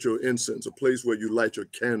light your incense, a place where you light your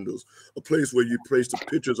candles, a place where you place the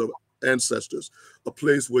pictures of ancestors, a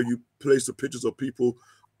place where you place the pictures of people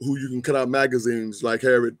who you can cut out magazines like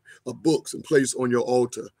Harriet, books, and place on your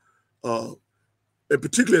altar. And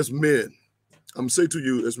particularly as men, I'm going to say to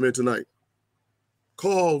you as men tonight,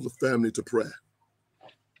 call the family to prayer.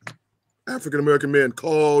 African-American men,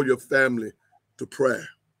 call your family to prayer.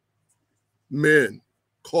 Men,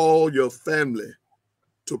 call your family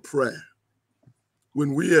to prayer.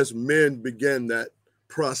 When we as men begin that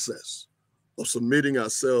process of submitting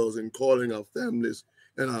ourselves and calling our families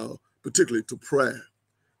and particularly to prayer,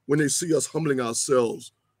 when they see us humbling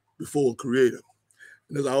ourselves before a creator.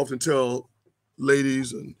 And as I often tell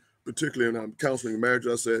ladies, and particularly when I'm counseling marriage,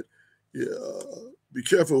 I said, be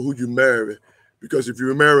careful who you marry, because if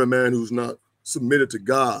you marry a man who's not submitted to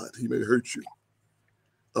God, he may hurt you.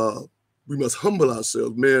 We must humble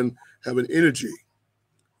ourselves. Men have an energy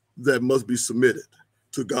that must be submitted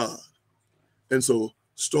to God. And so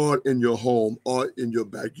start in your home or in your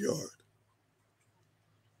backyard.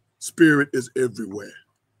 Spirit is everywhere.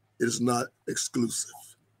 It is not exclusive.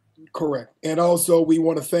 Correct. And also we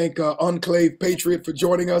want to thank Enclave Patriot for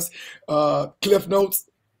joining us. Cliff Notes,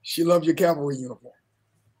 she loves your cavalry uniform.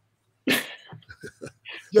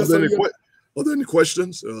 Are there any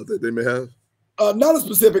questions that they may have? Not a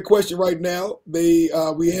specific question right now. We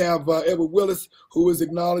have Edward Willis, who is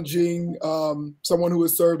acknowledging someone who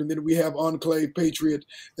has served, and then we have Enclave Patriot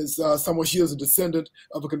as someone. She is a descendant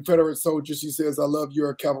of a Confederate soldier. She says, "I love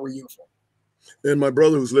your cavalry uniform." And my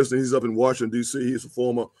brother who's listening, he's up in Washington, D.C. He's a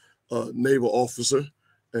former naval officer,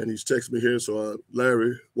 and he's texted me here. So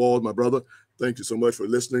Larry Wald, my brother, thank you so much for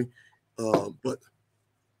listening.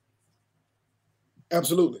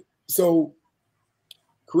 Absolutely. So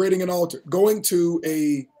creating an altar, going to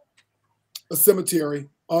a cemetery,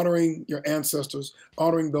 honoring your ancestors,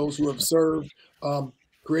 honoring those who have served,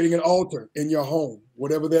 creating an altar in your home,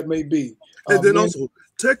 whatever that may be. And then also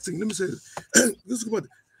texting. Let me say this. This is about.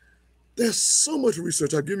 There's so much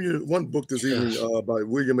research. I've given you one book this evening by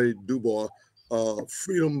William A. Dubois,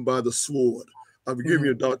 Freedom by the Sword. I've given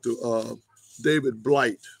you Dr. David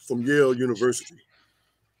Blight from Yale University.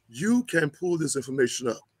 You can pull this information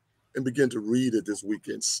up and begin to read it this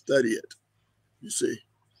weekend. Study it. You see,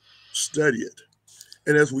 study it.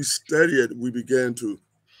 And as we study it, we begin to,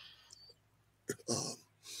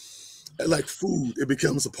 like food, it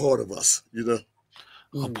becomes a part of us,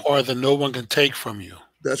 A part that no one can take from you.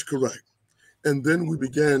 That's correct. And then we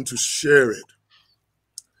began to share it.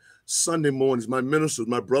 Sunday mornings, my ministers,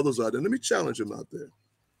 my brothers out there, let me challenge them out there.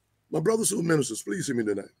 My brothers who are ministers, please hear me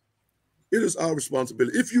tonight. It is our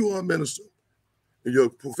responsibility. If you are a minister and your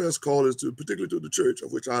professed call is to, particularly to the church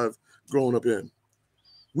of which I've grown up in,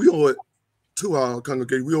 we owe it to our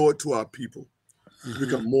congregation, we owe it to our people to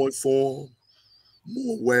become more informed,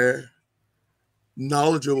 more aware,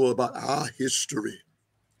 knowledgeable about our history,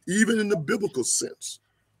 even in the biblical sense.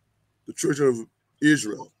 The children of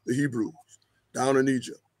Israel, the Hebrews, down in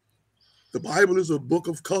Egypt. The Bible is a book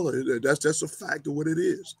of color. That's a fact of what it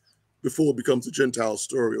is before it becomes a Gentile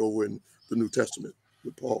story over in the New Testament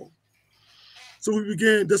with Paul. So we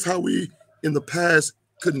began, that's how we, in the past,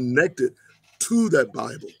 connected to that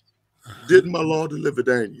Bible. Didn't my Lord deliver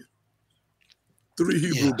Daniel? 3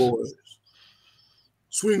 Hebrew boys.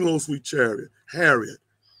 Swing Low, Sweet Chariot, Harriet.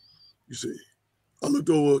 You see, I looked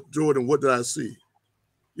over Jordan, what did I see?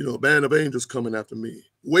 A band of angels coming after me.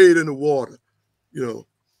 Wade in the water,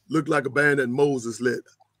 looked like a band that Moses led.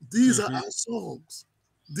 These are our songs.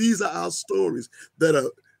 These are our stories that are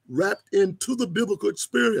wrapped into the biblical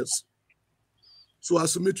experience. So I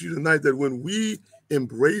submit to you tonight that when we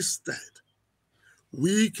embrace that,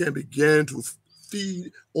 we can begin to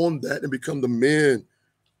feed on that and become the men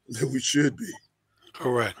that we should be.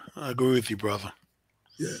 Correct. I agree with you, brother.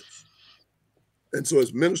 Yes. And so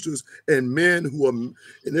as ministers and men who are,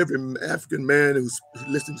 and every African man who's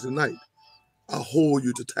listening tonight, I hold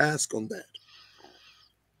you to task on that.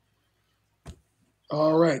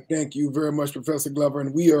 All right. Thank you very much, Professor Glover.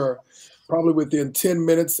 And we are probably within 10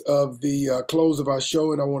 minutes of the close of our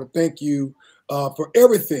show. And I want to thank you for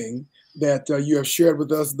everything that you have shared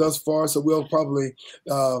with us thus far. So we'll probably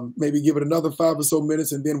maybe give it another 5 or so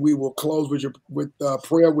minutes, and then we will close with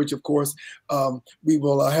prayer, which of course we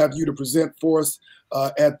will have you to present for us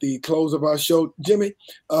at the close of our show. Jimmy,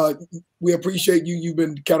 we appreciate you. You've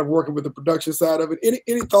been kind of working with the production side of it.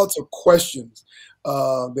 Any thoughts or questions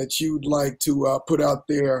that you'd like to put out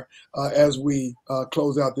there as we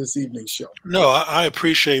close out this evening's show? No, I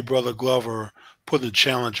appreciate Brother Glover putting the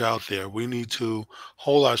challenge out there. We need to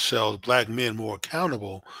hold ourselves, black men, more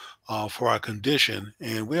accountable for our condition,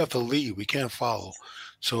 and we have to lead. We can't follow.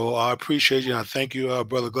 So I appreciate you. And I thank you,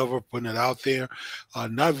 Brother Glover, for putting it out there.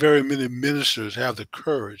 Not very many ministers have the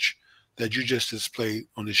courage that you just displayed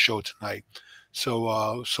on this show tonight.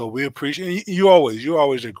 So we appreciate you. You're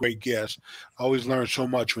always a great guest. I always learn so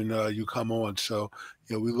much when you come on. So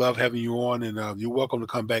we love having you on, and you're welcome to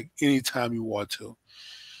come back anytime you want to.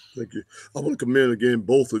 Thank you. I want to commend again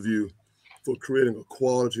both of you for creating a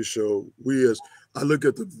quality show. I look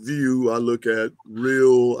at The View, I look at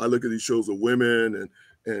these shows of women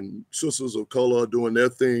and sisters of color doing their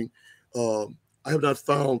thing. I have not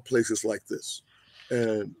found places like this.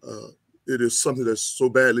 And it is something that's so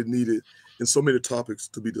badly needed in so many topics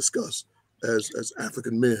to be discussed as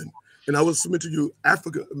African men. And I would submit to you,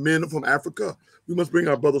 men from Africa, we must bring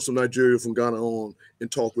our brothers from Nigeria, from Ghana on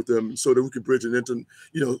and talk with them so that we can bridge it into,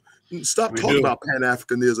 stop talking about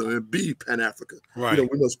Pan-Africanism and be Pan-African. Right. We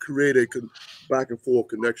must create a back and forth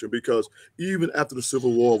connection, because even after the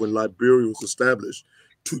Civil War, when Liberia was established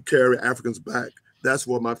to carry Africans back, that's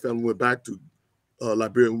where my family went back to.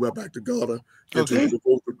 Liberia, we went back to Ghana and to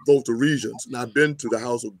both the regions. And I've been to the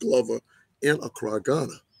house of Glover in Accra,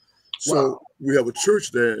 Ghana. So we have a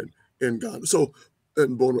church there in Ghana. So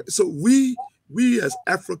we as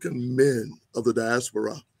African men of the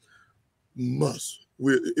diaspora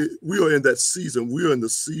we are in that season. We are in the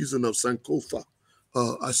season of Sankofa.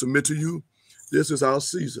 I submit to you, this is our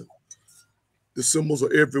season. The symbols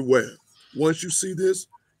are everywhere. Once you see this,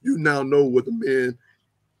 you now know what the men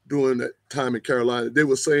during that time in Carolina, they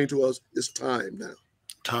were saying to us, it's time now.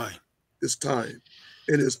 Time. It's time.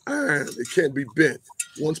 And it's iron. It can't be bent.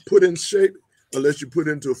 Once put in shape, unless you put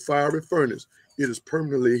it into a fiery furnace, it is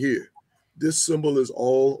permanently here. This symbol is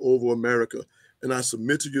all over America. And I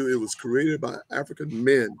submit to you, it was created by African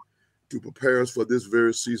men to prepare us for this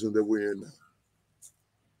very season that we're in now.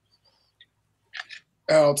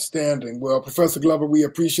 Outstanding. Well, Professor Glover, we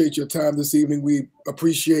appreciate your time this evening. We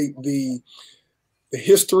appreciate the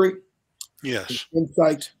history, yes, the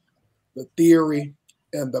insight, the theory,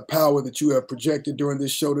 and the power that you have projected during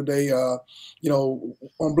this show today.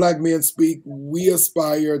 On Black Men Speak, we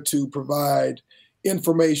aspire to provide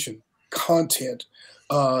information, content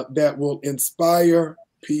that will inspire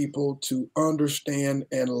people to understand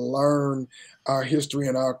and learn our history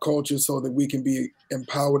and our culture so that we can be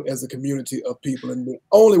empowered as a community of people. And the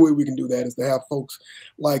only way we can do that is to have folks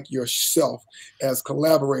like yourself as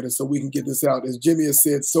collaborators so we can get this out. As Jimmy has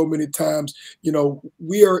said so many times,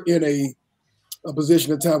 we are in a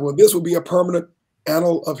position in time where this will be a permanent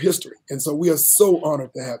annal of history. And so we are so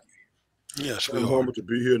honored to have you. Yes, I'm humbled to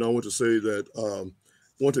be here. And I want to say that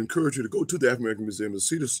I want to encourage you to go to the African American Museum and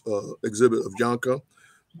see this exhibit of Yanka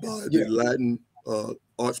by the Latin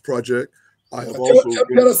Arts Project. I have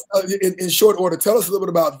tell us in short order, tell us a little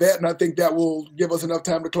bit about that, and I think that will give us enough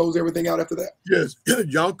time to close everything out after that. Yes,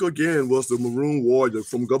 Yanka again was the Maroon warrior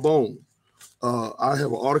from Gabon. I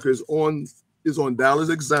have an article is on Dallas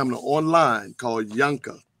Examiner online called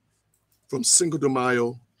Yanka, from Cinco de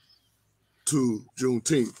Mayo to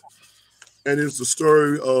Juneteenth, and it's the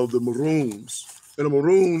story of the Maroons. And a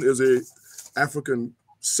Maroon is a African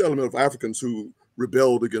settlement of Africans who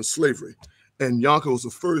rebelled against slavery, and Yanka was the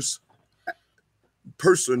first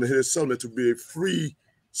person in his settlement to be a free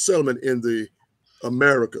settlement in the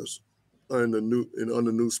Americas, under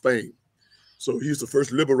New Spain. So he's the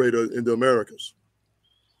first liberator in the Americas.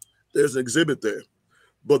 There's an exhibit there,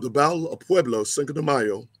 but the Battle of Puebla, Cinco de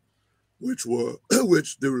Mayo, if you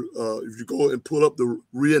go and pull up the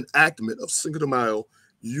reenactment of Cinco de Mayo,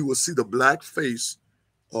 you will see the black face,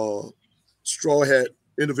 straw hat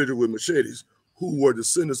individual with machetes who were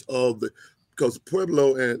descendants of because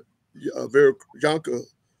Pueblo and Yanka,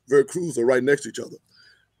 Veracruz are right next to each other.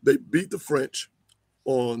 They beat the French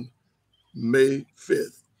on May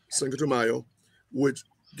 5th, Cinco de Mayo, which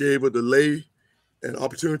gave a delay and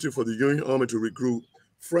opportunity for the Union Army to regroup.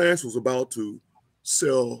 France was about to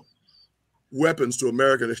sell weapons to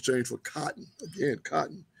America in exchange for cotton, again,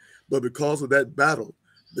 cotton. But because of that battle,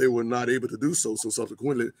 they were not able to do so. So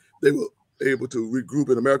subsequently, they were able to regroup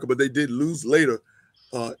in America, but they did lose later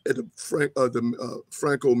at the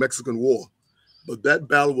Franco-Mexican War. But that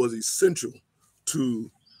battle was essential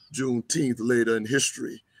to Juneteenth later in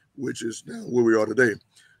history, which is now where we are today.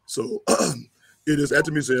 So it is at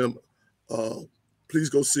the museum. Please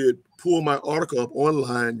go see it. Pull my article up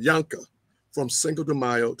online, Yanka, from Cinco de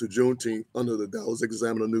Mayo to Juneteenth under the Dallas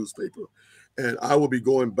Examiner newspaper. And I will be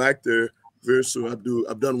going back there very soon.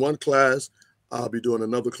 I've done one class. I'll be doing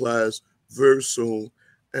another class very soon.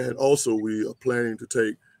 And also we are planning to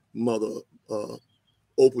take Mother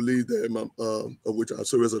Opal Lee there, of which I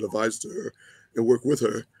serve as an advisor to her, and work with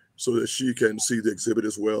her so that she can see the exhibit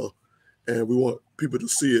as well. And we want people to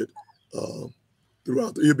see it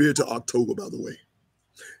throughout. It'll be into October, by the way.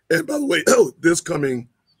 And by the way, this coming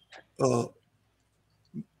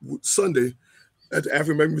Sunday at the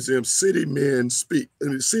African American Museum, City Men Speak.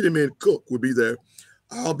 And City Men Cook will be there.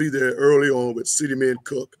 I'll be there early on with City Men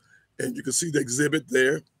Cook. And you can see the exhibit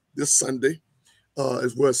there this Sunday,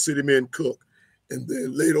 as well as City Men Cook. And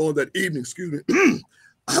then later on that evening, excuse me,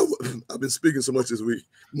 I've been speaking so much this week.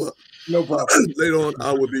 No problem. Later on,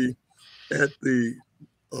 I will be at the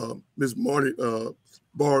Ms. Marnie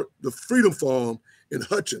Bar, the Freedom Farm in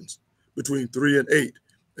Hutchins between 3 and 8.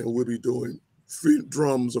 And we'll be doing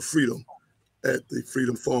drums of freedom at the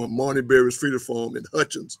Freedom Farm, Marnie Berry's Freedom Farm in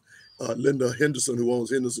Hutchins. Linda Henderson, who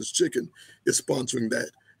owns Henderson's Chicken, is sponsoring that,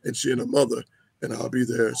 and she and her mother, and I'll be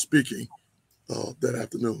there speaking that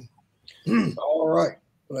afternoon. All right.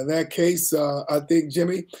 Well, in that case, I think,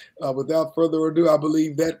 Jimmy, without further ado, I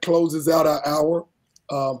believe that closes out our hour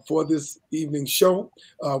for this evening's show.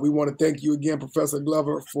 We want to thank you again, Professor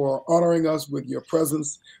Glover, for honoring us with your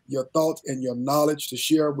presence, your thoughts, and your knowledge to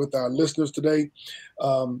share with our listeners today.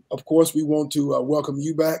 Of course, we want to welcome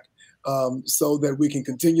you back so that we can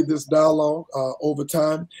continue this dialogue over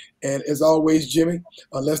time. And as always, Jimmy,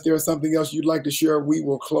 unless there is something else you'd like to share, we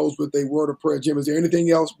will close with a word of prayer. Jim, is there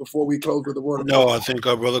anything else before we close with a word of prayer? No, I think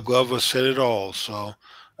our brother Glover said it all. So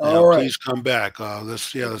all right. Please come back.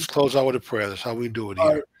 Let's close out with a prayer. That's how we do it here.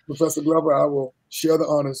 All right, Professor Glover, I will share the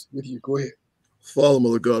honors with you. Go ahead. Father,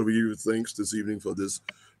 Mother God, we give you thanks this evening for this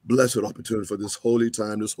blessed opportunity, for this holy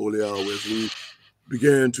time, this holy hour, as we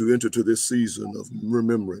begin to enter to this season of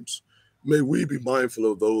remembrance. May we be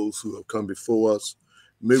mindful of those who have come before us.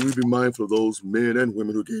 May we be mindful of those men and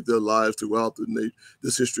women who gave their lives throughout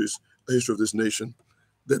this history of this nation,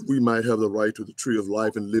 that we might have the right to the tree of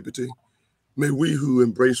life and liberty. May we who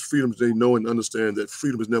embrace freedom today know and understand that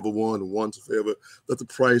freedom is never won once and forever, that the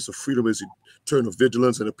price of freedom is eternal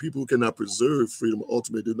vigilance, and the people who cannot preserve freedom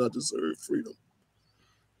ultimately do not deserve freedom.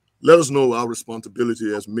 Let us know our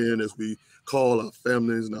responsibility as men as we call our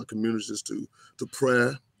families and our communities to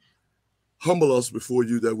prayer. Humble us before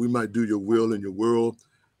you that we might do your will in your world,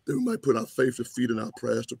 that we might put our faith to feet and our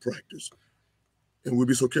prayers to practice. And we'll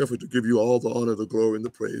be so careful to give you all the honor, the glory, and the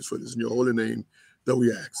praise, for it is in your holy name that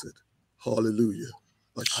we ask it. Hallelujah.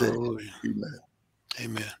 Hallelujah. Amen.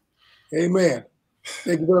 Amen. Amen.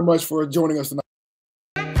 Thank you very much for joining us tonight.